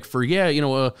second-round pick for,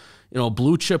 a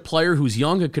blue chip player who's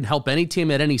young and could help any team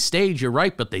at any stage. You're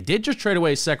right, but they did just trade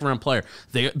away a second-round player.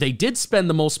 They did spend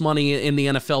the most money in the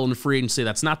NFL in free agency.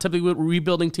 That's not typically what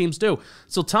rebuilding teams do.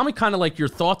 So tell me kind of like your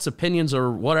thoughts, opinions,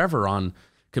 or whatever on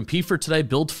compete for today,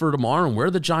 build for tomorrow, and where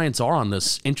the Giants are on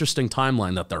this interesting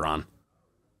timeline that they're on.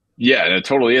 Yeah, it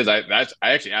totally is. I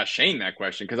actually asked Shane that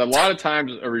question because a lot of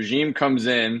times a regime comes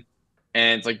in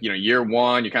and it's like, year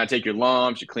 1, you kind of take your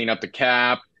lumps, you clean up the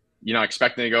cap. You're not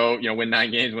expecting to go, win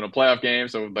 9 games, win a playoff game.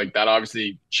 So like that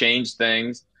obviously changed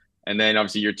things. And then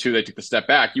obviously year 2, they took the step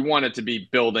back. You want it to be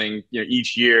building,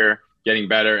 each year, getting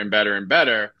better and better and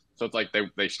better. So it's like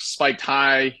they spiked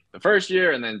high the first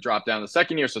year and then dropped down the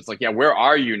second year. So it's like, yeah, where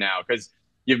are you now? Because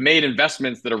you've made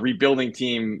investments that a rebuilding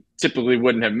team typically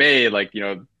wouldn't have made, like,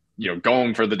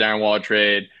 going for the Darren Waller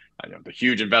trade, the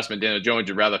huge investment, Daniel Jones.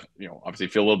 You'd rather, obviously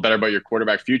feel a little better about your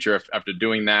quarterback future after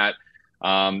doing that.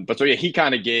 But so, yeah, he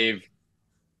kind of gave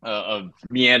a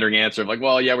meandering answer of like,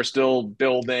 well, yeah, we're still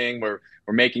building, we're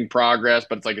making progress,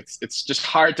 but it's like, it's just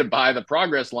hard to buy the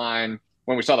progress line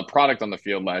when we saw the product on the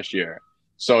field last year.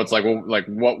 So it's like, well, like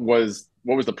what was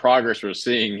the progress we're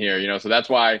seeing here? So that's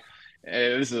why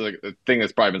this is a thing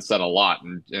that's probably been said a lot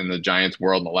in the Giants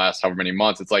world in the last however many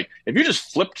months. It's like, if you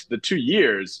just flipped the 2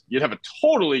 years, you'd have a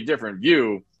totally different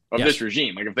view of this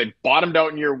regime. Like if they bottomed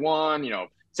out in year 1,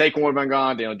 Saquon would have been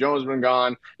gone, Daniel Jones would have been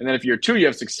gone. And then if year 2 you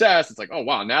have success, it's like, oh,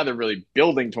 wow, now they're really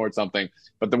building towards something.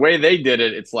 But the way they did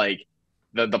it, it's like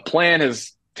the plan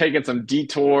has taken some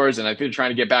detours, and I think they're trying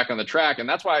to get back on the track. And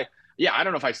that's why, yeah, I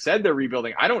don't know if I said they're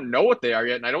rebuilding. I don't know what they are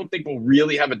yet, and I don't think we'll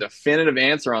really have a definitive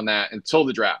answer on that until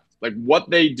the draft. Like what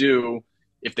they do,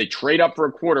 if they trade up for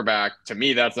a quarterback, to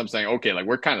me, that's them saying, okay, like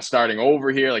we're kind of starting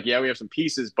over here. Like, yeah, we have some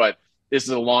pieces, but this is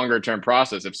a longer-term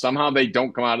process. If somehow they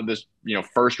don't come out of this,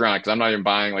 first round, because I'm not even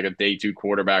buying like a day 2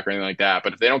 quarterback or anything like that,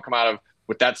 but if they don't come out of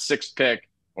with that 6th pick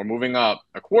or moving up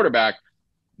a quarterback,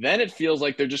 then it feels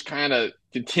like they're just kind of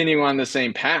continuing on the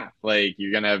same path. Like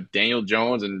you're going to have Daniel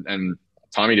Jones and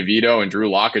Tommy DeVito and Drew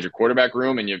Lock as your quarterback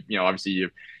room, and obviously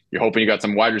you're hoping you got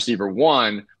some wide receiver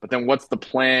 1, but then what's the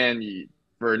plan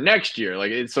for next year.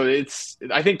 Like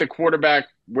I think the quarterback,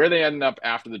 where they end up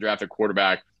after the draft at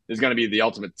quarterback, is going to be the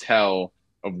ultimate tell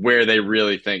of where they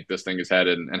really think this thing is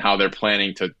headed and how they're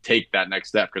planning to take that next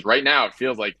step. Because right now it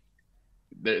feels like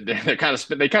they kind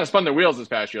of spun their wheels this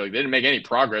past year. Like they didn't make any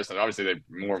progress, and obviously they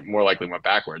more likely went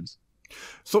backwards.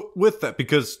 So with that,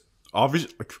 because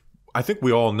obviously, I think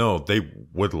we all know they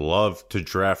would love to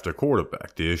draft a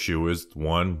quarterback. The issue is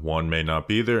one may not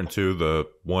be there, and two, the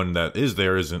one that is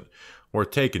there isn't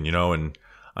worth taking. And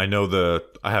I know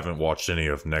I haven't watched any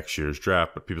of next year's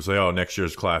draft, but people say, oh, next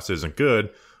year's class isn't good.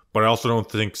 But I also don't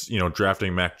think,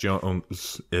 drafting Mac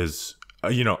Jones is,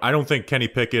 I don't think Kenny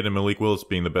Pickett and Malik Willis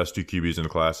being the best two QBs in the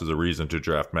class is a reason to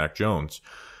draft Mac Jones.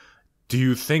 Do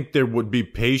you think there would be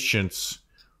patience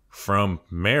from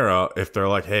Mara if they're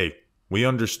like, hey, we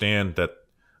understand that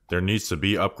there needs to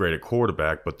be upgraded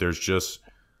quarterback, but there's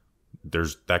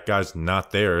that guy's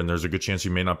not there, and there's a good chance he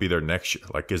may not be there next year.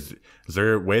 Like, is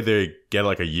there a way they get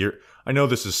like a year? I know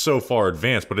this is so far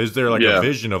advanced, but is there like a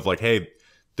vision of like, hey,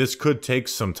 this could take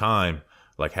some time,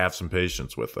 like have some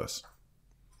patience with us?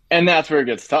 And that's where it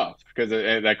gets tough, because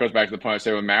that goes back to the point I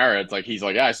said with Mara. It's like he's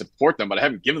like, yeah, I support them, but I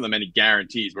haven't given them any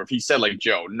guarantees. Where if he said like,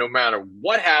 Joe, no matter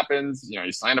what happens,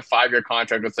 you sign a 5-year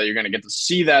contract. Let's say you're going to get to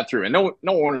see that through, and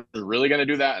no one is really going to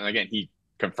do that. And again, he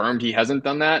confirmed he hasn't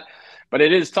done that. But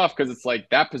it is tough because it's like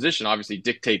that position obviously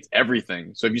dictates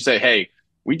everything. So if you say, hey,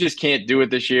 we just can't do it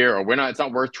this year, or it's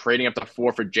not worth trading up to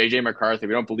 4 for JJ McCarthy,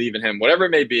 we don't believe in him, whatever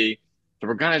it may be. So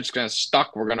we're just going to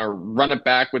stuck. We're going to run it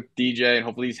back with DJ, and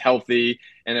hopefully he's healthy.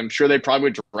 And I'm sure they probably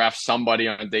would draft somebody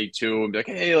on day 2 and be like,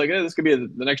 hey, this could be the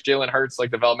next Jalen Hurts,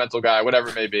 like developmental guy, whatever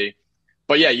it may be.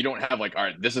 But yeah, you don't have like, all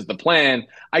right, this is the plan.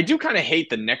 I do kind of hate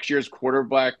the next year's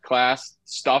quarterback class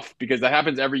stuff, because that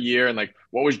happens every year. And like,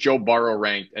 what was Joe Burrow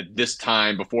ranked at this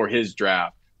time before his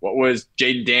draft? What was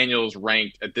Jaden Daniels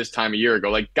ranked at this time a year ago?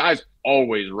 Like, guys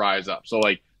always rise up. So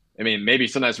like, I mean, maybe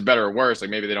sometimes for better or worse,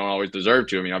 like maybe they don't always deserve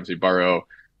to. I mean, obviously Burrow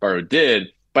did,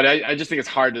 but I just think it's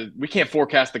hard we can't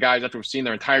forecast the guys after we've seen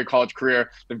their entire college career.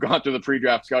 They've gone through the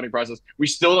pre-draft scouting process. We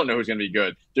still don't know who's going to be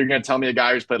good. They're going to tell me a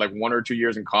guy who's played like 1 or 2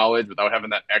 years in college without having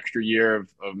that extra year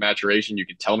of maturation. You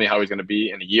can tell me how he's going to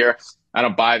be in a year. I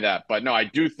don't buy that. But no, I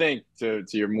do think to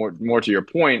your more to your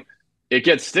point, it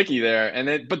gets sticky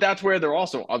there. But that's where there are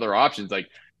also other options. Like,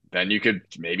 then you could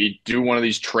maybe do one of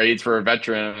these trades for a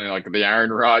veteran, like the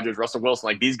Aaron Rodgers, Russell Wilson.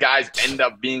 Like, these guys end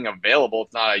up being available.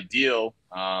 It's not ideal.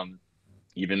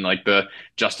 Even like the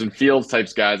Justin Fields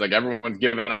types guys, like everyone's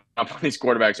giving up on these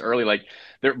quarterbacks early. Like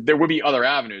there would be other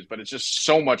avenues, but it's just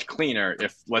so much cleaner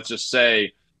if, let's just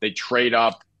say, they trade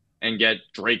up and get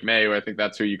Drake May, who I think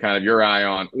that's who you kind of your eye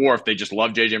on, or if they just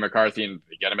love JJ McCarthy and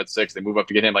they get him at 6, they move up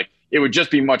to get him. Like, it would just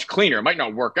be much cleaner. It might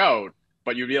not work out,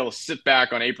 but you'd be able to sit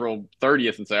back on April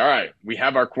 30th and say, all right, we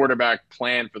have our quarterback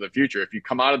plan for the future. If you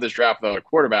come out of this draft without a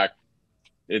quarterback,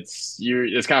 it's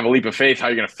kind of a leap of faith how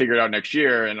you're going to figure it out next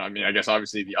year. And I mean, I guess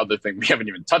obviously the other thing we haven't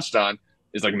even touched on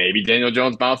is like maybe Daniel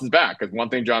Jones bounces back. Because one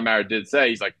thing John Mara did say,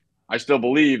 he's like, I still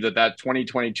believe that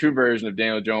 2022 version of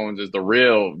Daniel Jones is the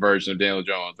real version of Daniel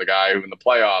Jones, the guy who in the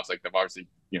playoffs, like they've obviously,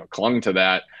 clung to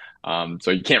that.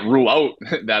 So you can't rule out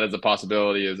that as a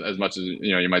possibility as much as,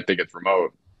 you might think it's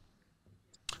remote.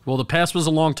 Well, the past was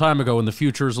a long time ago and the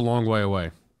future is a long way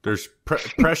away. There's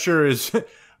pressure is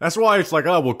that's why it's like,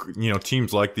 oh, well,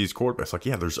 teams like these quarterbacks, like,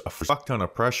 yeah, there's a fuck ton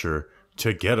of pressure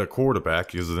to get a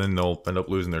quarterback, because then they'll end up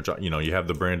losing their job. You have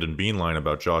the Brandon Bean line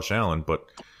about Josh Allen, but,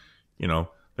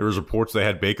 there was reports they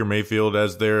had Baker Mayfield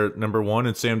as their number 1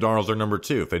 and Sam Darnold their number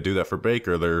 2. If they do that for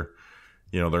Baker,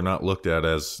 they're not looked at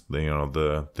as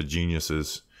the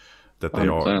geniuses that they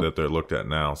 100%. Are, that they're looked at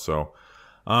now. So,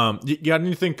 you got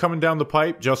anything coming down the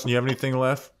pipe, Justin? You have anything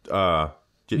left? No.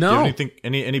 Do you have anything,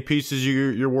 any pieces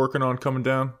you're working on coming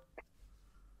down?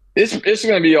 It's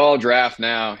going to be all draft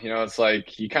now. It's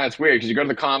like it's weird because you go to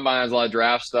the combine, there's a lot of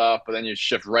draft stuff, but then you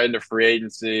shift right into free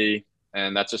agency,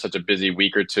 and that's just such a busy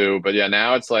week or two. But yeah,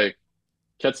 now it's like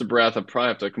catch the breath. I probably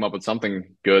have to come up with something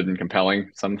good and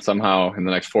compelling somehow in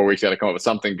the next 4 weeks. Got to come up with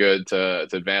something good to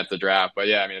advance the draft. But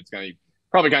yeah, I mean, it's going to be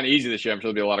probably kind of easy this year. I'm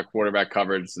sure there'll be a lot of quarterback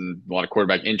coverage and a lot of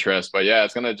quarterback interest. But yeah,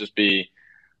 it's going to just be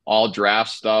all draft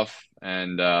stuff.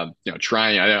 And,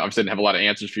 trying, I obviously didn't have a lot of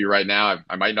answers for you right now.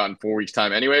 I might not in 4 weeks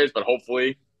time anyways, but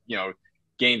hopefully,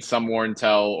 gain some more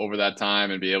intel over that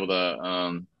time and be able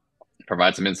to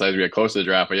provide some insights as we get close to the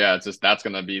draft. But yeah, it's just, that's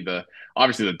going to be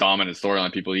obviously the dominant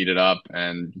storyline. People eat it up,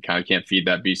 and you kind of can't feed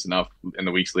that beast enough in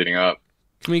the weeks leading up.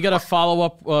 Can we get a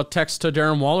follow-up text to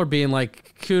Darren Waller being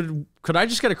like, could Could I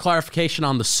just get a clarification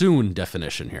on the soon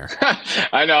definition here?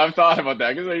 I know, I've thought about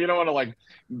that because you don't want to like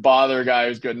bother a guy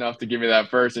who's good enough to give me that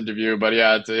first interview. But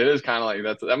yeah, it is kind of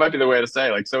like that might be the way to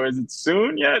say, like, so is it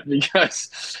soon yet?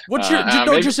 Because what's your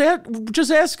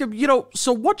just ask him,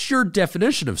 so what's your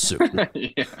definition of soon?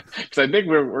 Yeah, because I think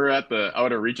we're at the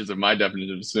outer reaches of my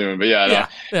definition of soon. But yeah,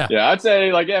 I'd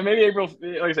say like maybe April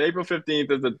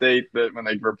 15th is the date that when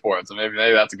they report. So maybe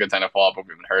that's a good time to follow up if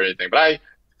we haven't heard anything. But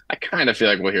I kind of feel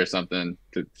like we'll hear something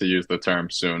to use the term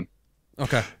soon.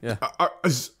 Okay, yeah.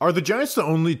 Are the Giants the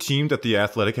only team that the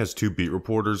Athletic has 2 beat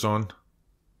reporters on?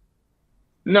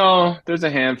 No, there's a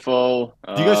handful.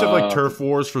 Do you guys have like turf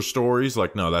wars for stories?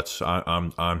 Like, no,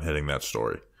 I'm hitting that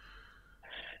story.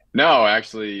 No,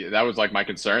 actually, that was like my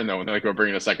concern though when they were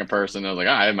bringing a second person. I was like,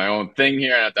 I have my own thing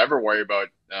here. I don't have to ever worry about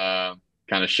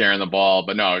kind of sharing the ball.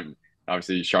 But no.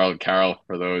 Obviously, Charlotte Carroll,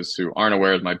 for those who aren't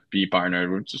aware, is my beat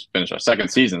partner. We just finished our 2nd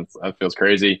season. So that feels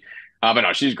crazy. But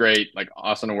no, she's great, like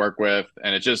awesome to work with.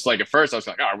 And it's just like at first I was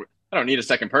like, oh, I don't need a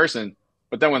second person.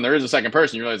 But then when there is a second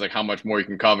person, you realize like how much more you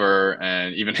can cover.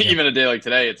 And even a day like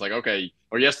today, it's like, okay,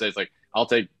 or yesterday, it's like, I'll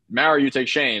take Mara, you take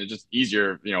Shane. It's just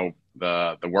easier,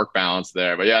 the work balance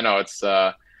there. But yeah, no, it's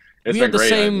been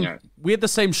great. We had the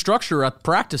same structure at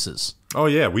practices. Oh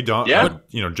yeah,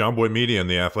 John Boy Media and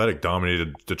the Athletic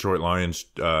dominated Detroit Lions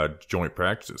joint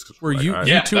practices. Where you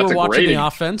two were watching the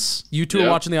offense. You two were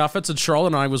watching the offense, and Charlotte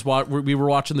and I we were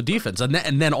watching the defense, and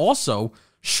then also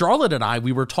Charlotte and I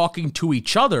we were talking to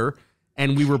each other,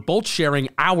 and we were both sharing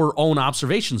our own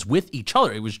observations with each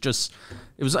other. It was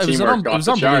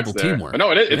unbelievable teamwork. But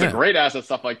no, it's a great asset,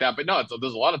 stuff like that. But no,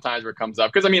 there's a lot of times where it comes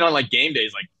up because on like game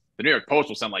days, like the New York Post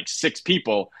will send like 6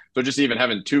 people. So just even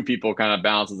having 2 people kind of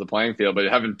balances the playing field, but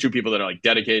having 2 people that are like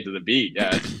dedicated to the beat,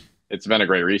 it's been a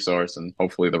great resource, and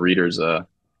hopefully the readers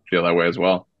feel that way as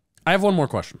well. I have one more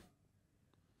question.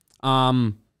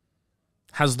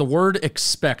 Has the word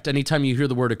expect, anytime you hear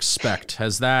the word expect,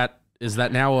 is that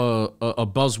now a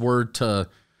buzzword to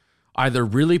either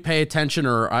really pay attention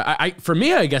or for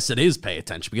me, I guess it is pay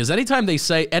attention, because anytime they've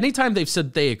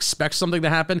said they expect something to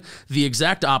happen, the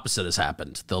exact opposite has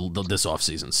happened this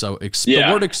offseason. So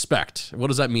the word expect, what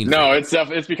does that mean? No,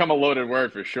 it's become a loaded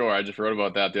word for sure. I just wrote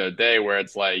about that the other day where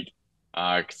it's like,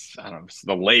 I don't know,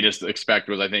 the latest expect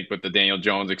was, I think, with the Daniel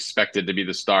Jones expected to be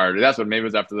the starter. That's what maybe it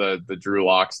was after the Drew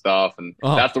Lock stuff. And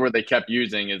that's the word they kept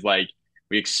using is like,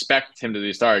 we expect him to be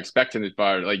the starter, expect him to be the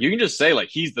starter. Like, you can just say, like,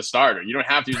 he's the starter. You don't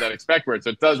have to use that expect word.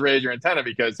 So it does raise your antenna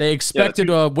because they expected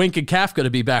Wink and Kafka to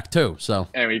be back too. So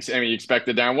and we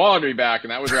expected Darren Waller to be back,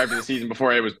 and that was right after the season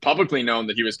before it was publicly known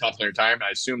that he was contemplating retirement.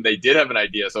 I assume they did have an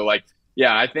idea. So like,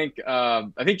 yeah, I think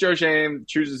Joe Shane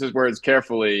chooses his words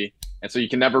carefully, and so you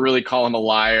can never really call him a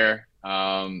liar.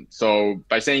 So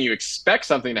by saying you expect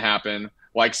something to happen,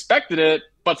 well, I expected it,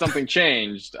 but something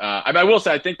changed. I will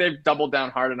say I think they've doubled down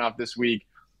hard enough this week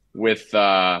with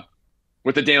the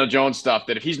Daniel Jones stuff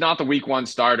that if he's not the week 1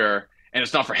 starter and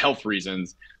it's not for health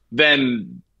reasons,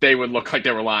 then they would look like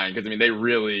they were lying. Because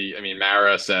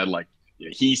Mara said like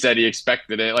he said he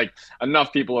expected it. Like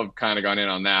enough people have kind of gone in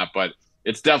on that, but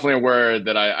it's definitely a word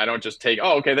that I don't just take.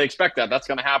 Oh, okay, they expect that's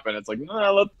going to happen. It's like,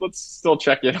 no, let's still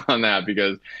check in on that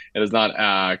because it has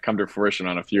not come to fruition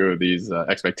on a few of these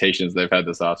expectations they've had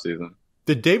this offseason.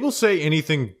 Did Daboll say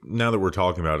anything now that we're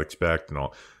talking about expect and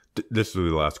all? This will be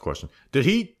the last question. Did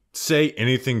he say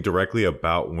anything directly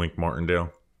about Wink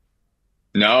Martindale?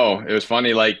 No, it was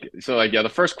funny.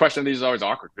 The first question of these is always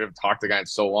awkward. We haven't talked to the guy in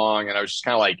so long, and I was just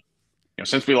kind of like,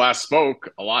 since we last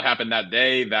spoke, a lot happened that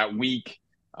day, that week.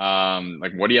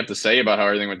 Like, what do you have to say about how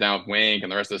everything went down with Wink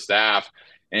and the rest of the staff?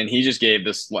 And he just gave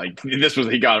this,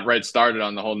 he got right started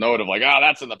on the whole note of like,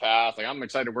 that's in the past. Like, I'm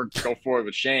excited to go forward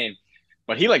with Shane.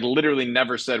 But he literally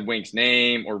never said Wink's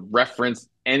name or referenced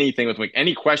anything with Wink.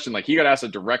 Any question, he got asked a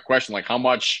direct question, like how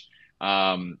much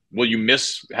will you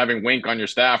miss having Wink on your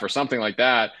staff or something like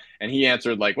that? And he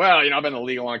answered well, I've been in the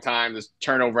league a long time, this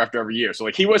turnover after every year. So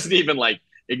he wasn't even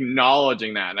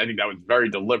acknowledging that. And I think that was very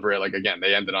deliberate. Again,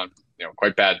 they ended on,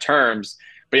 quite bad terms.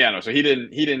 But yeah, no, so he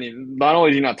didn't even, not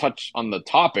only did he not touch on the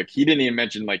topic, he didn't even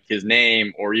mention his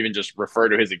name or even just refer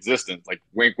to his existence.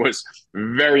 Wink was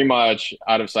very much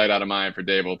out of sight, out of mind for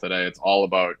Daboll today. It's all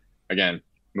about, again,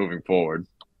 moving forward.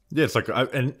 Yeah, it's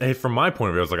and from my point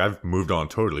of view, I was I've moved on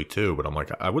totally too, but I'm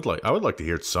I would like to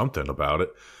hear something about it.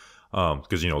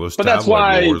 Because those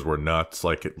tabloid wars were nuts.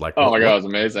 Oh my God, it was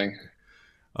amazing.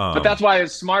 But that's why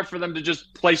it's smart for them to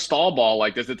just play stall ball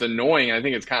like this. It's annoying. I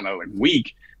think it's kind of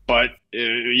weak. but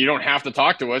you don't have to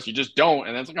talk to us. You just don't.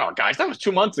 And then it's like, oh, guys, that was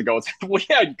 2 months ago. It's like, well,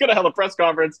 yeah, you could have held a press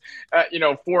conference at,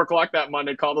 4:00 that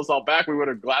Monday, called us all back. We would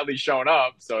have gladly shown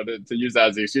up. So to use that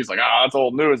as the excuse, like, oh, that's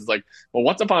old news. It's like, well,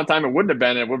 once upon a time, it wouldn't have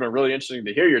been. And it would have been really interesting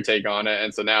to hear your take on it.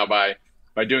 And so now by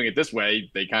doing it this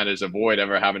way, they kind of just avoid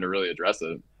ever having to really address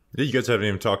it. Yeah, you guys haven't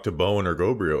even talked to Bowen or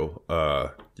Gabriel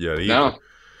yet either. No.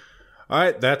 All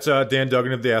right, that's Dan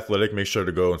Duggan of The Athletic. Make sure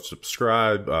to go and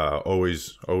subscribe.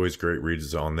 Always great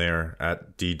reads on there,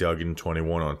 at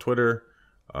DDuggan21 on Twitter.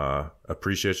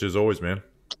 Appreciate you as always, man.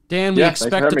 Dan, we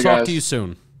expect to talk to you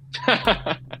soon.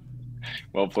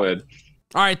 Well played.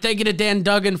 All right, thank you to Dan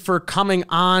Duggan for coming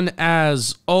on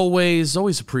as always.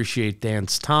 Always appreciate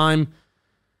Dan's time.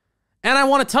 And I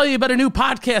want to tell you about a new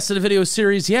podcast and a video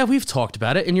series. Yeah, we've talked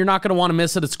about it, and you're not going to want to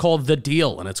miss it. It's called The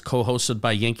Deal, and it's co-hosted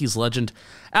by Yankees legend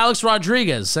Alex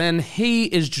Rodriguez, and he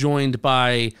is joined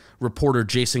by reporter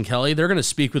Jason Kelly. They're going to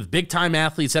speak with big-time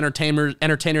athletes,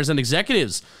 entertainers, and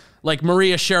executives like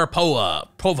Maria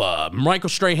Sharapova, Michael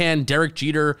Strahan, Derek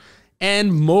Jeter,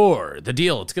 and more. The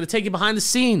Deal. It's going to take you behind the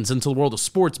scenes into the world of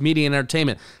sports, media, and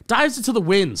entertainment. Dives into the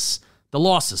wins, the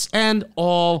losses, and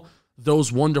all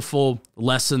those wonderful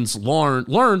lessons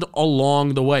learned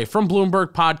along the way. From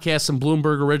Bloomberg Podcasts and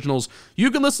Bloomberg Originals,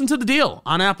 you can listen to The Deal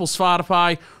on Apple,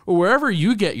 Spotify, or wherever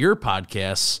you get your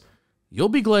podcasts. You'll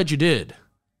be glad you did.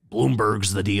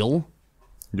 Bloomberg's The Deal.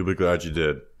 You'll be glad you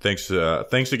did. Thanks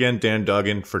again, Dan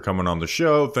Duggan, for coming on the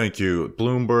show. Thank you,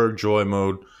 Bloomberg, Joy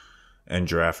Mode, and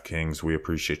DraftKings. We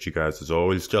appreciate you guys as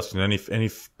always. Justin,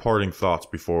 any parting thoughts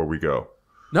before we go?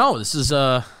 No, this is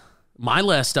my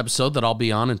last episode that I'll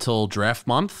be on until draft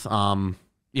month.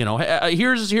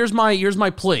 Here's my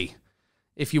plea.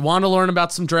 If you want to learn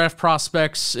about some draft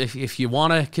prospects, if you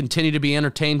want to continue to be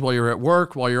entertained while you're at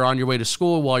work, while you're on your way to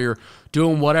school, while you're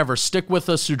doing whatever, stick with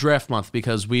us through draft month,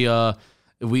 because we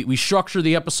structure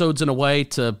the episodes in a way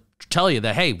to tell you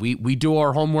that, hey, we do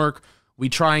our homework. We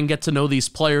try and get to know these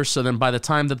players, so then by the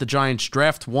time that the Giants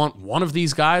draft one of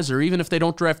these guys, or even if they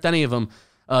don't draft any of them,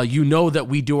 you know that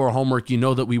we do our homework. You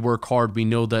know that we work hard. We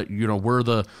know that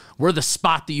we're the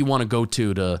spot that you want to go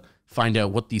to find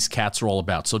out what these cats are all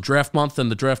about. So draft month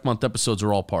and the draft month episodes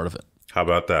are all part of it. How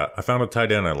about that? I found a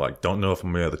tight end I like. Don't know if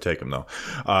I'm going to be able to take him though.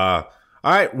 All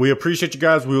right, we appreciate you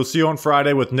guys. We will see you on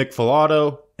Friday with Nick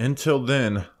Filato. Until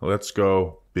then, let's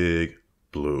go Big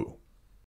Blue.